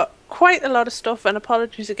 I've got quite a lot of stuff, and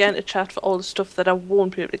apologies again to chat for all the stuff that I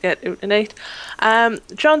won't be able to get out tonight.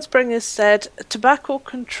 John Springers said, tobacco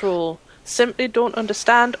control. Simply don't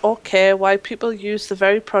understand or care why people use the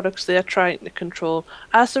very products they are trying to control.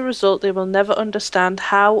 As a result, they will never understand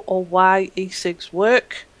how or why e-cigs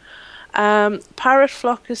work. Parrot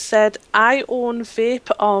Flock has said, I own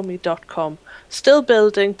vapearmy.com. Still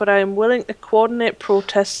building, but I am willing to coordinate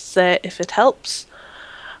protests there if it helps.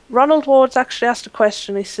 Ronald Ward's actually asked a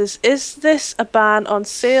question. He says, is this a ban on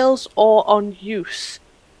sales or on use?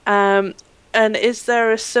 And is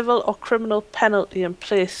there a civil or criminal penalty in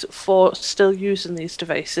place for still using these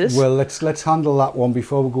devices? Well, let's handle that one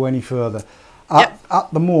before we go any further. Yep.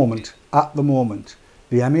 At the moment,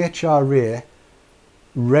 the MHRA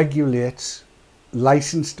regulates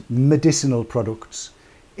licensed medicinal products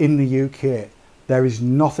in the UK. There is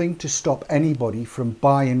nothing to stop anybody from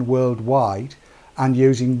buying worldwide and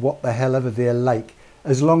using what the hell ever they like,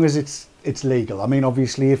 as long as it's legal. I mean,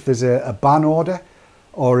 obviously, if there's a ban order,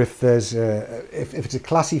 or if there's if it's a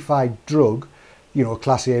classified drug, you know,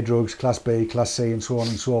 Class A drugs, Class B, Class C, and so on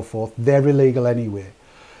and so forth, they're illegal anyway.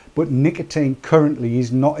 But nicotine currently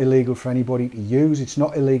is not illegal for anybody to use. It's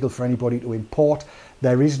not illegal for anybody to import.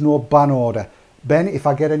 There is no ban order. Ben, if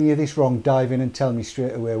I get any of this wrong, dive in and tell me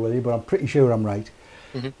straight away, will you? But I'm pretty sure I'm right.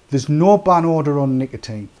 There's no ban order on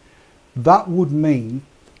nicotine. That would mean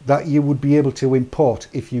that you would be able to import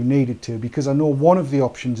if you needed to, because I know one of the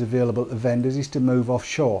options available to vendors is to move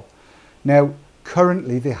offshore. Now,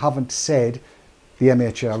 currently they haven't said, the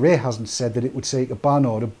MHRA hasn't said that it would seek a ban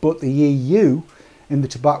order, but the EU in the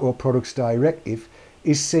Tobacco Products Directive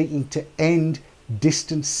is seeking to end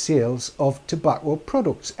distance sales of tobacco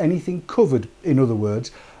products, anything covered, in other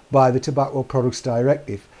words, by the Tobacco Products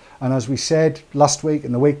Directive. And as we said last week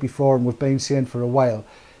and the week before, and we've been saying for a while,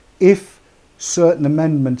 if certain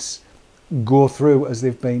amendments go through as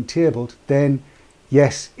they've been tabled, then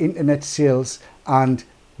yes, internet sales and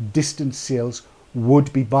distance sales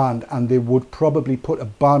would be banned, and they would probably put a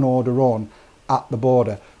ban order on at the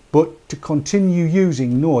border. But to continue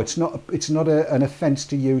using, no, it's not an offence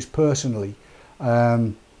to use personally,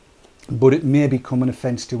 but it may become an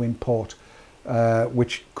offence to import,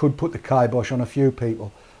 which could put the kibosh on a few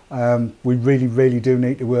people. We really do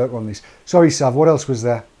need to work on this. Sorry, Sav, what else was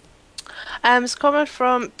there? It's a comment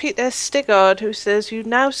from Peter Stigard, who says, you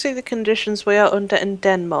now see the conditions we are under in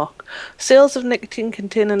Denmark. Sales of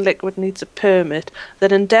nicotine-containing liquid needs a permit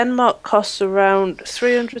that in Denmark costs around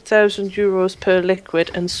 300,000 euros per liquid,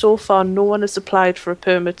 and so far no one has applied for a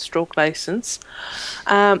permit/license.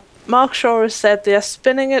 Mark Shaw has said they are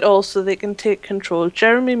spinning it all so they can take control.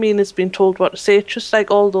 Jeremy Mean has been told what to say, just like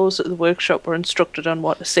all those at the workshop were instructed on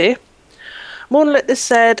what to say. Moonlit has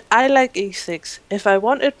said, I like e-cigs. If I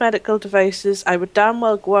wanted medical devices, I would damn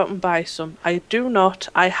well go out and buy some. I do not,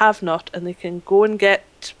 I have not, and they can go and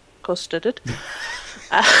get custarded.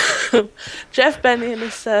 Jeff Bennion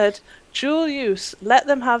has said, dual use, let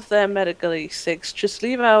them have their medical e-cigs, just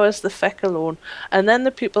leave ours the feck alone, and then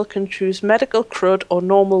the people can choose medical crud or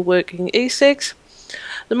normal working e-cigs.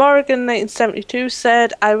 The Morrigan 1972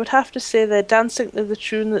 said, I would have to say they're dancing to the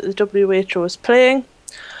tune that the WHO is playing.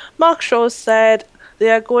 Mark Shaw said,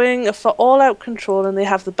 they are going for all-out control and they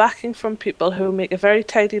have the backing from people who make a very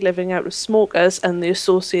tidy living out of smokers and the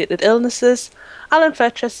associated illnesses. Alan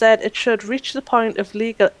Fletcher said, if it should reach the point of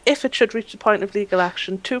legal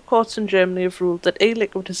action, 2 courts in Germany have ruled that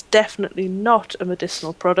e-liquid is definitely not a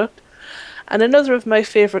medicinal product. And another of my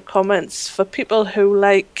favourite comments, for people who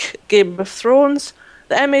like Game of Thrones,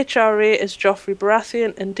 the MHRA is Joffrey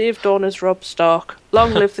Baratheon and Dave Dawn is Robb Stark.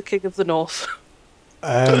 Long live the King of the North.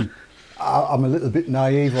 I'm a little bit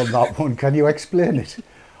naive on that one. Can you explain it?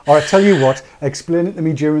 Or I tell you what, explain it to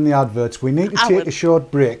me during the adverts. We need to take a short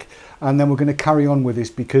break and then we're going to carry on with this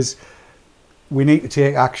because we need to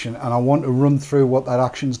take action, and I want to run through what that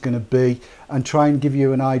action is going to be and try and give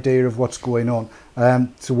you an idea of what's going on.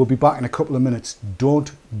 So we'll be back in a couple of minutes.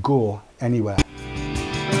 Don't go anywhere.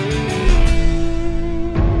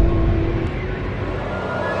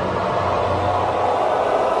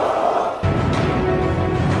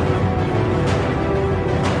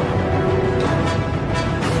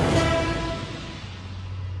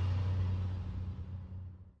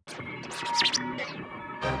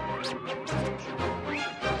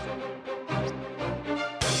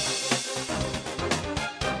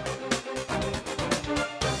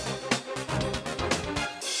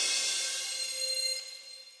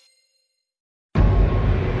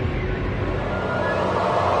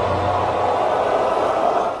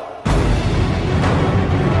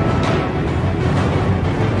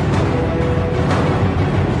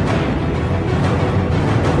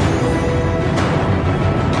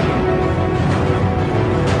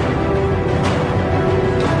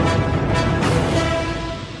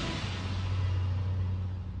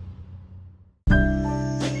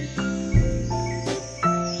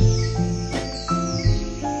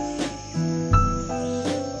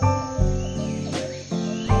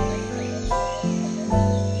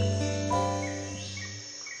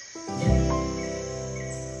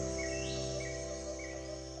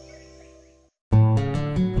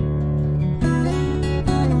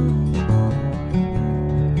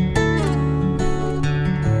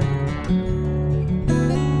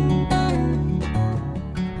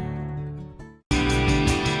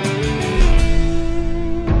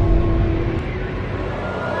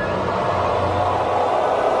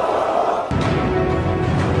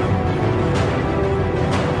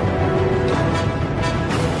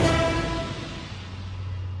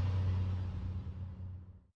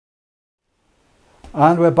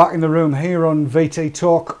 And we're back in the room here on VT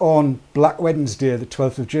Talk on Black Wednesday, the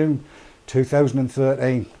 12th of June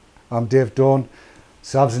 2013. I'm Dave Dawn,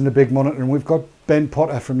 Sav's in the big monitor, and we've got Ben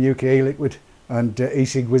Potter from UK Liquid and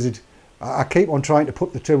Ecig Wizard. I keep on trying to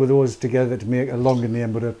put the two of those together to make a longer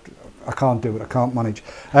name, but I can't do it, I can't manage.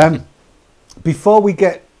 Before we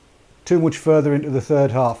get too much further into the third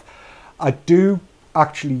half, I do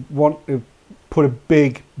actually want to put a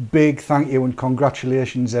big thank you and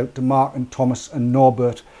congratulations out to Mark and Thomas and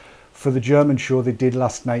Norbert for the German show they did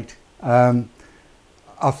last night. I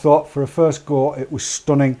thought for a first go it was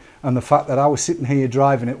stunning, and the fact that I was sitting here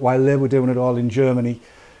driving it while they were doing it all in Germany,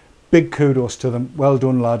 big kudos to them. Well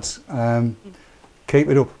done, lads. Keep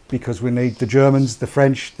it up, because we need the Germans, the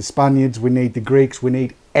French, the Spaniards, we need the Greeks, we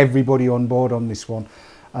need everybody on board on this one.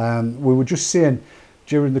 We were just saying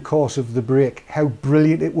during the course of the break how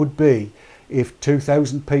brilliant it would be if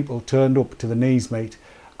 2,000 people turned up to the knees meet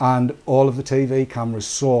and all of the TV cameras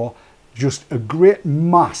saw just a great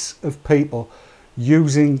mass of people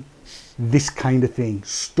using this kind of thing,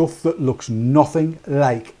 stuff that looks nothing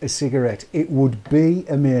like a cigarette. It would be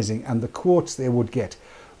amazing, and the quotes they would get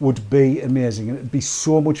would be amazing, and it'd be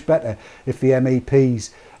so much better if the MEPs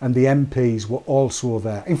and the MPs were also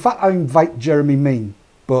there. In fact, I invite Jeremy Mean,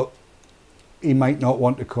 but he might not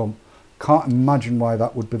want to come. Can't imagine why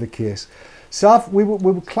that would be the case. Sav, we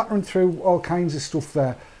were clattering through all kinds of stuff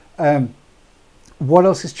there. What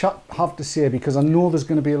else does chat have to say? Because I know there's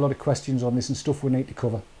going to be a lot of questions on this and stuff we need to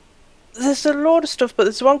cover. There's a load of stuff, but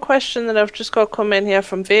there's one question that I've just got come in here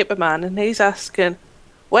from Vaporman, and he's asking,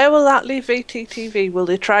 where will that leave VTTV? Will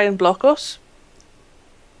they try and block us?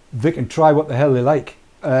 They can try what the hell they like.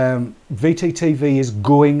 VTTV is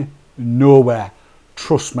going nowhere.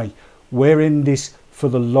 Trust me. We're in this for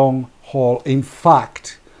the long haul. In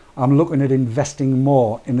fact, I'm looking at investing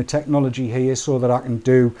more in the technology here so that I can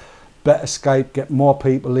do better Skype, get more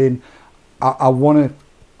people in. I want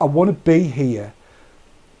to be here.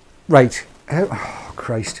 Right. Oh,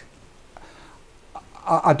 Christ.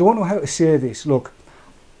 I don't know how to say this. Look,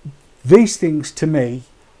 these things to me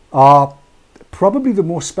are probably the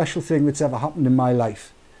most special thing that's ever happened in my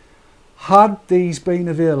life. Had these been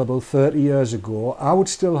available 30 years ago, I would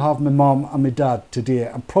still have my mum and my dad today,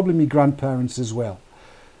 and probably my grandparents as well.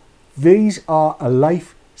 These are a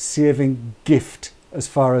life-saving gift as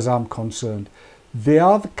far as I'm concerned. They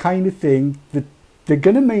are the kind of thing that they're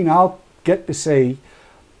going to mean I'll get to see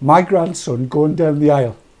my grandson going down the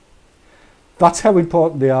aisle. That's how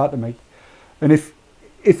important they are to me. And if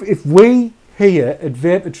we here at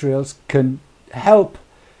Vapor Trails can help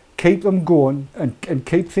keep them going and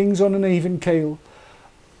keep things on an even keel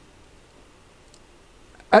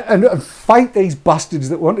and fight these bastards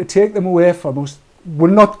that want to take them away from us, we're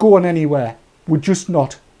not going anywhere. We're just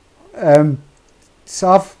not.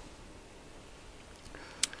 Sav?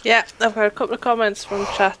 Yeah, I've got a couple of comments from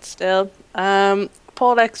chat still.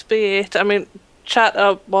 Paul XB8, I mean, chat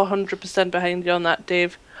are 100% behind you on that,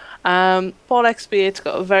 Dave. Paul XB8's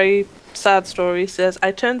got a very sad story. He says,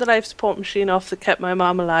 I turned the life support machine off that kept my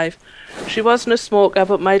mum alive. She wasn't a smoker,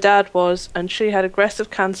 but my dad was, and she had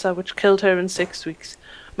aggressive cancer which killed her in 6 weeks.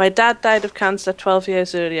 My dad died of cancer 12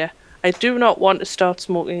 years earlier. I do not want to start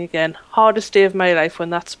smoking again. Hardest day of my life when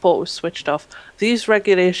that support was switched off. These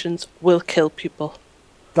regulations will kill people.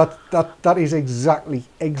 That is exactly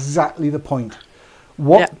the point.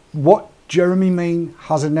 What Jeremy Mean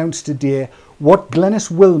has announced today, what Glenys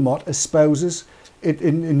Wilmot espouses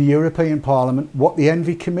in the European Parliament, what the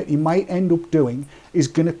Envy Committee might end up doing, is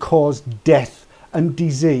going to cause death and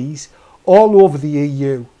disease all over the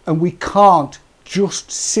EU, and we can't just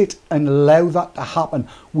sit and allow that to happen.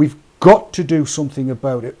 We've got to do something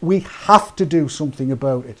about it. We have to do something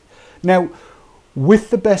about it. Now, with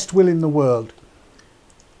the best will in the world,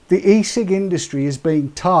 the e-cig industry is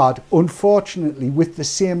being tarred, unfortunately, with the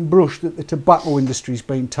same brush that the tobacco industry is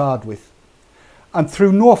being tarred with. And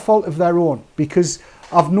through no fault of their own, because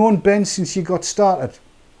I've known Ben since he got started,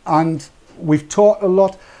 and we've talked a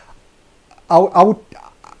lot.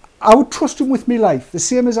 I would trust him with my life, the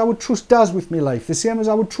same as I would trust Daz with my life, the same as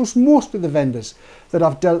I would trust most of the vendors that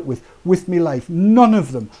I've dealt with my life. None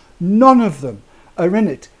of them are in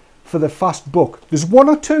it for the fast buck. There's one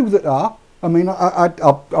or two that are. I mean,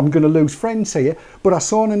 I'm going to lose friends here, but I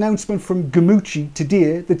saw an announcement from Gamucci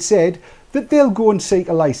today that said that they'll go and seek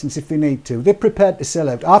a license if they need to. They're prepared to sell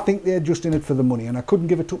out. I think they're just in it for the money, and I couldn't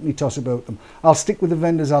give a tuppeny toss about them. I'll stick with the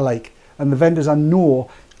vendors I like, and the vendors I know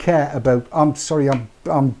care about. I'm sorry,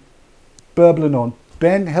 I'm burbling on.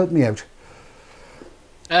 Ben, help me out.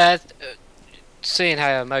 Seeing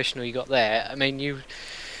how emotional you got there, I mean, you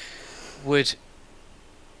would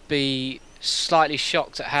be slightly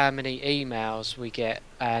shocked at how many emails we get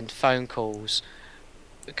and phone calls,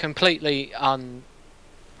 completely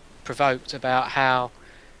unprovoked, about how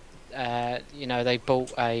they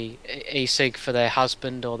bought a e-cig for their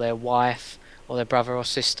husband or their wife or their brother or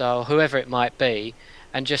sister or whoever it might be,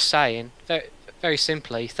 and just saying very, very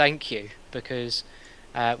simply thank you, because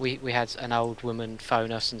we had an old woman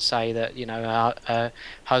phone us and say that her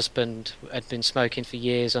husband had been smoking for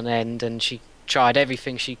years on end, and she tried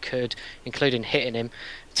everything she could, including hitting him,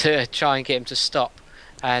 to try and get him to stop,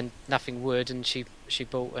 and nothing would, and she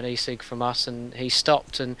bought an e-cig from us and he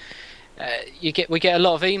stopped. And we get a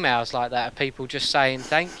lot of emails like that of people just saying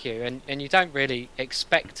thank you, and you don't really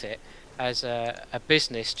expect it as a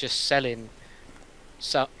business just selling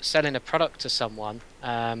a product to someone,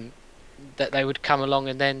 that they would come along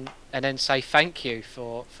and then say thank you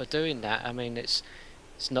for doing that. I mean, it's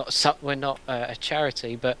not we're not a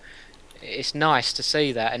charity, but it's nice to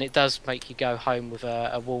see that, and it does make you go home with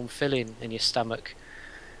a warm feeling in your stomach.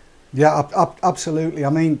 Yeah, absolutely.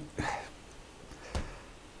 I mean,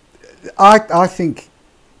 I think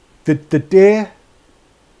the day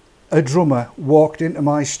a drummer walked into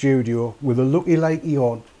my studio with a Lucky Likey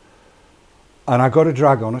on, and I got a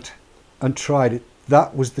drag on it and tried it,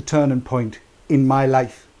 that was the turning point in my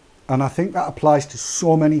life. And I think that applies to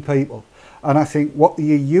so many people. And I think what the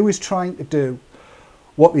EU is trying to do,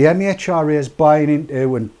 what the MHRA is buying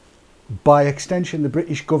into, and by extension the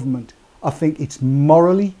British government, I think it's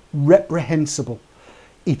morally reprehensible.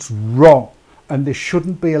 It's wrong, and they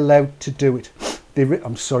shouldn't be allowed to do it.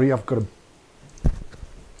 I'm sorry, I've got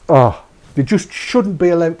a... they just shouldn't be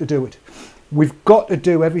allowed to do it. We've got to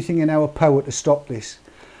do everything in our power to stop this.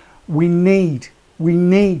 We need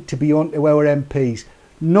to be on to our MPs,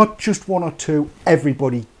 not just one or two,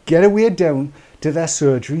 everybody. Get away down to their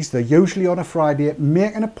surgeries, they're usually on a Friday,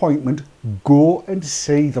 make an appointment, go and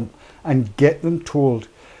see them and get them told.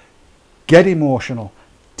 Get emotional,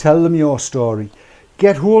 tell them your story,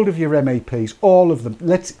 get hold of your MAPs, all of them,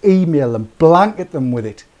 let's email them, blanket them with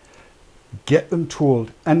it, get them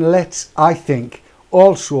told, and let's, I think,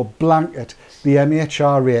 also blanket the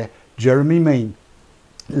MHRA, Jeremy Mean,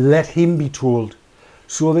 let him be told,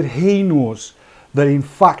 so that he knows that in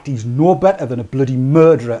fact he's no better than a bloody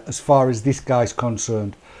murderer as far as this guy's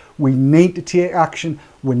concerned. We need to take action,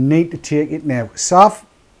 we need to take it now. Sav,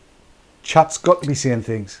 chat's got to be saying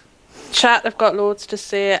things. Chat, I've got loads to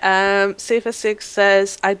say. Safer Six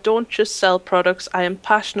says, I don't just sell products, I am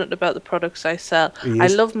passionate about the products I sell. I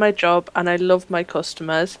love my job and I love my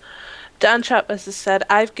customers. Dan Chapman has said,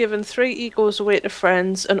 I've given 3 egos away to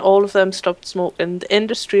friends and all of them stopped smoking. The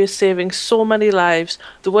industry is saving so many lives.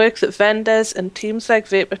 The work that vendors and teams like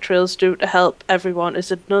Vapor Trails do to help everyone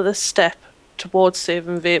is another step towards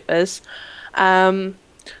saving vapors.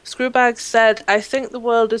 Screwbag said, I think the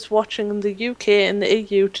world is watching the UK and the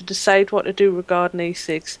EU to decide what to do regarding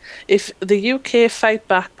e-cigs. If the UK fight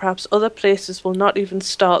back, perhaps other places will not even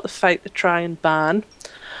start the fight to try and ban.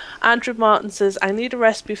 Andrew Martin says, I need a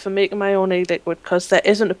recipe for making my own e-liquid because there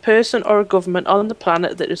isn't a person or a government on the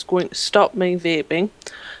planet that is going to stop me vaping.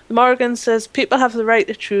 Morgan says, people have the right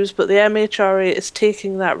to choose, but the MHRA is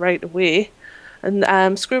taking that right away. And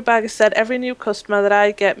Screwbag has said, every new customer that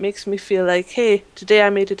I get makes me feel like, hey, today I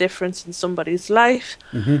made a difference in somebody's life.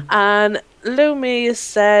 And Lou Mee has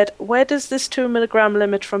said, where does this 2 milligram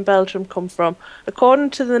limit from Belgium come from? According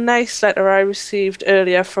to the nice letter I received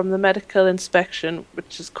earlier from the medical inspection,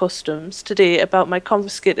 which is customs, today about my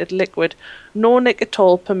confiscated liquid, no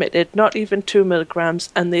nicotol permitted, not even 2 milligrams,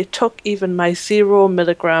 and they took even my 0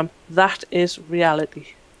 milligram. That is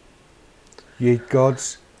reality. Ye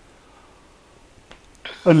gods.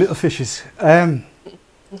 And little fishes.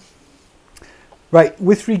 Right,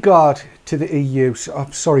 with regard to the EU, so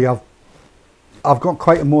I'm sorry, I've got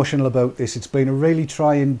quite emotional about this. It's been a really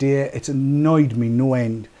trying day. It's annoyed me no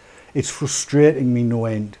end. It's frustrating me no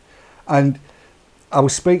end. And I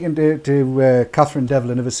was speaking to Catherine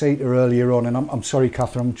Devlin of Ecig earlier on, and I'm sorry,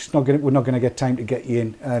 Catherine, we're not going to get time to get you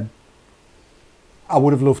in. I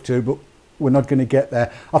would have loved to, but we're not going to get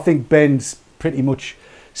there. I think Ben's pretty much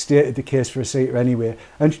stated the case for Ecig anyway.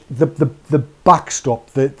 And the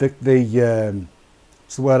backstop, the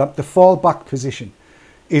fallback position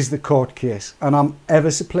is the court case. And I'm ever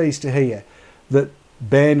so pleased to hear that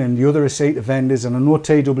Ben and the other Ecig vendors, and I know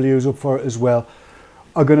TW is up for it as well,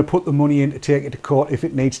 are going to put the money in to take it to court if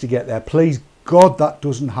it needs to get there. Please God that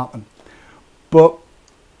doesn't happen. But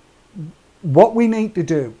what we need to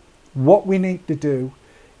do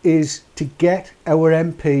is to get our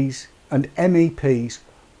MPs and MEPs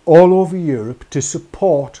all over Europe to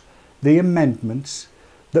support the amendments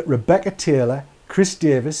that Rebecca Taylor, Chris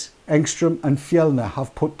Davis, Engstrom and Fjellner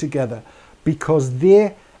have put together, because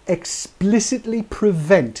they explicitly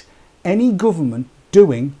prevent any government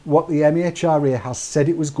doing what the MHRA has said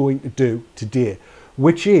it was going to do today,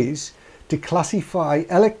 which is to classify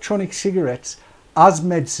electronic cigarettes as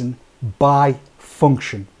medicine by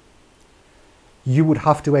function. You would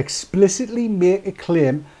have to explicitly make a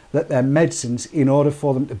claim that they're medicines in order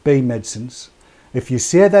for them to be medicines. If you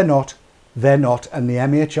say they're not, and the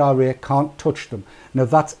MHRA can't touch them. Now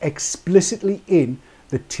that's explicitly in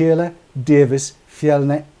the Taylor, Davis,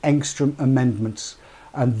 Fjellner, Engstrom amendments,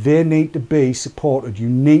 and they need to be supported. You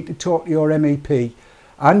need to talk to your MEP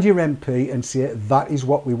and your MP and say that is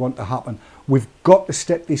what we want to happen. We've got to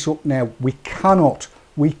step this up now. We cannot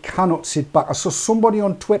sit back. I saw somebody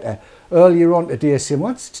on Twitter earlier on today saying,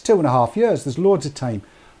 well, it's 2.5 years, there's loads of time.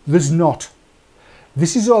 There's not.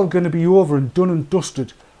 This is all going to be over and done and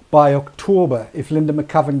dusted by October if Linda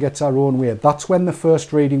McCavan gets her own way. That's when the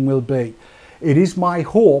first reading will be. It is my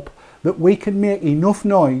hope that we can make enough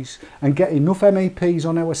noise and get enough MEPs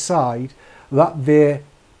on our side that they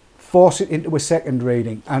force it into a second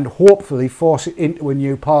reading and hopefully force it into a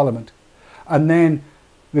new parliament. And then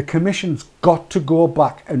the Commission's got to go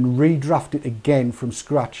back and redraft it again from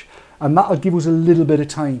scratch. And that'll give us a little bit of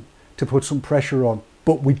time to put some pressure on.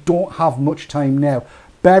 But we don't have much time now.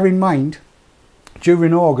 Bear in mind,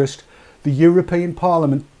 during August, the European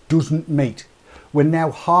Parliament doesn't meet. We're now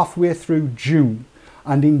halfway through June.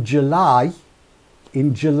 And in July,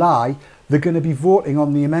 they're going to be voting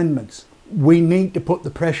on the amendments. We need to put the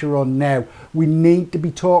pressure on now. We need to be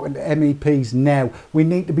talking to MEPs now. We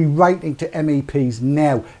need to be writing to MEPs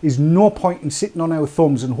now. There's no point in sitting on our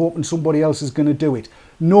thumbs and hoping somebody else is going to do it.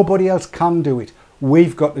 Nobody else can do it.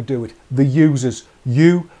 We've got to do it. The users,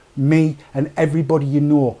 you, me, and everybody you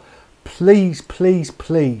know. Please, please,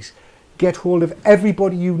 please get hold of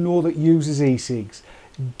everybody you know that uses e-cigs.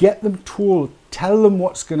 Get them told, tell them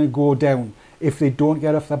what's going to go down if they don't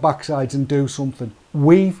get off their backsides and do something.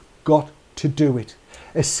 We've got to do it.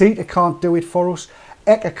 ECITA can't do it for us.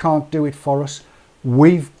 ECA can't do it for us.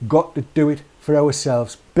 We've got to do it for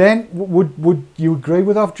ourselves. Ben, would you agree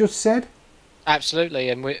with what I've just said? Absolutely,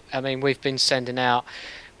 and we've been sending out,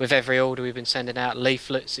 with every order, we've been sending out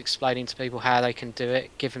leaflets explaining to people how they can do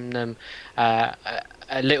it, giving them a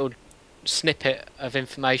little snippet of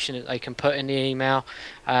information that they can put in the email,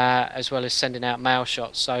 as well as sending out mail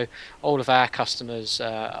shots. So all of our customers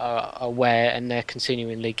are aware, and they're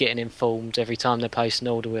continually getting informed every time they place an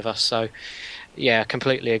order with us. So yeah, I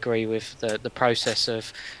completely agree with the process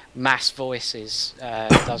of mass voices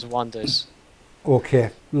does wonders. Okay,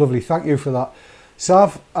 lovely, thank you for that.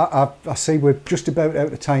 Sav, I see we're just about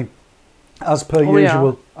out of time. As per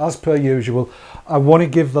usual, I want to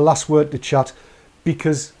give the last word to chat,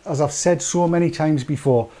 because as I've said so many times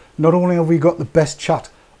before, not only have we got the best chat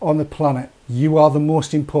on the planet, you are the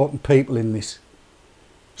most important people in this.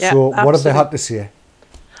 Yeah, so absolutely. What have they had to say?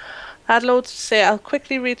 I had loads to say. I'll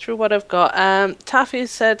quickly read through what I've got. Taffy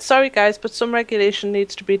said, sorry guys, but some regulation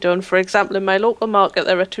needs to be done. For example, in my local market,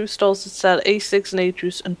 there are 2 stalls that sell e-cigs and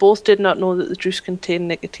e-juice, and both did not know that the juice contained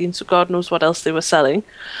nicotine, so God knows what else they were selling.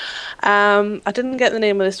 I didn't get the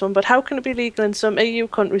name of this one, but how can it be legal in some EU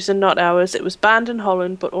countries and not ours? It was banned in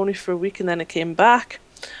Holland, but only for a week, and then it came back.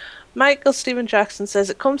 Michael Stephen Jackson says,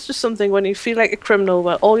 it comes to something when you feel like a criminal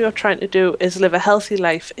while all you're trying to do is live a healthy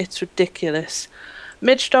life. It's ridiculous.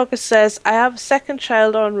 Midge Dogger says, I have a second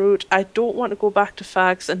child en route. I don't want to go back to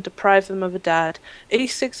fags and deprive them of a dad.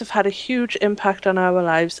 E-cigs have had a huge impact on our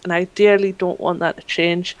lives, and I dearly don't want that to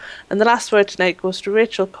change. And the last word tonight goes to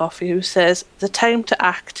Rachel Coffey, who says, the time to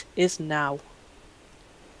act is now.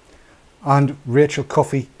 And Rachel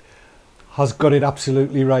Coffey has got it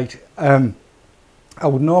absolutely right. I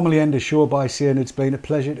would normally end a show by saying it's been a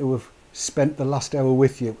pleasure to have spent the last hour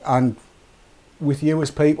with you, and with you as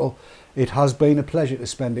people. It has been a pleasure to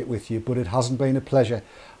spend it with you, but it hasn't been a pleasure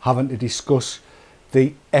having to discuss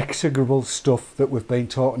the execrable stuff that we've been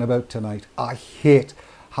talking about tonight. I hate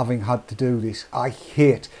having had to do this. I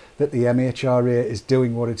hate that the MHRA is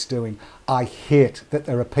doing what it's doing. I hate that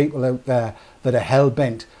there are people out there that are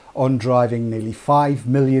hell-bent on driving nearly 5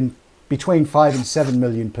 million, between 5 and 7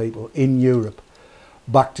 million people in Europe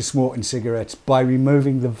back to smoking cigarettes by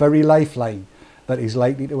removing the very lifeline that is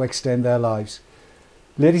likely to extend their lives.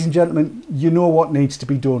 Ladies and gentlemen, you know what needs to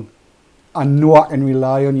be done. I know I can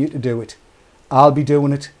rely on you to do it. I'll be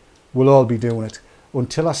doing it. We'll all be doing it.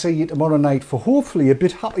 Until I see you tomorrow night for hopefully a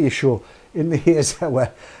bit happier show in the Haze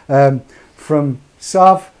Hour. From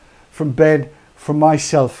Sav, from Ben, from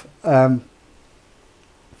myself. Thank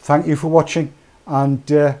you for watching, and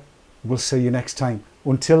we'll see you next time.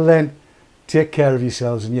 Until then, take care of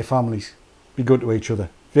yourselves and your families. Be good to each other.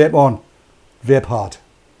 Vape on, vape hard.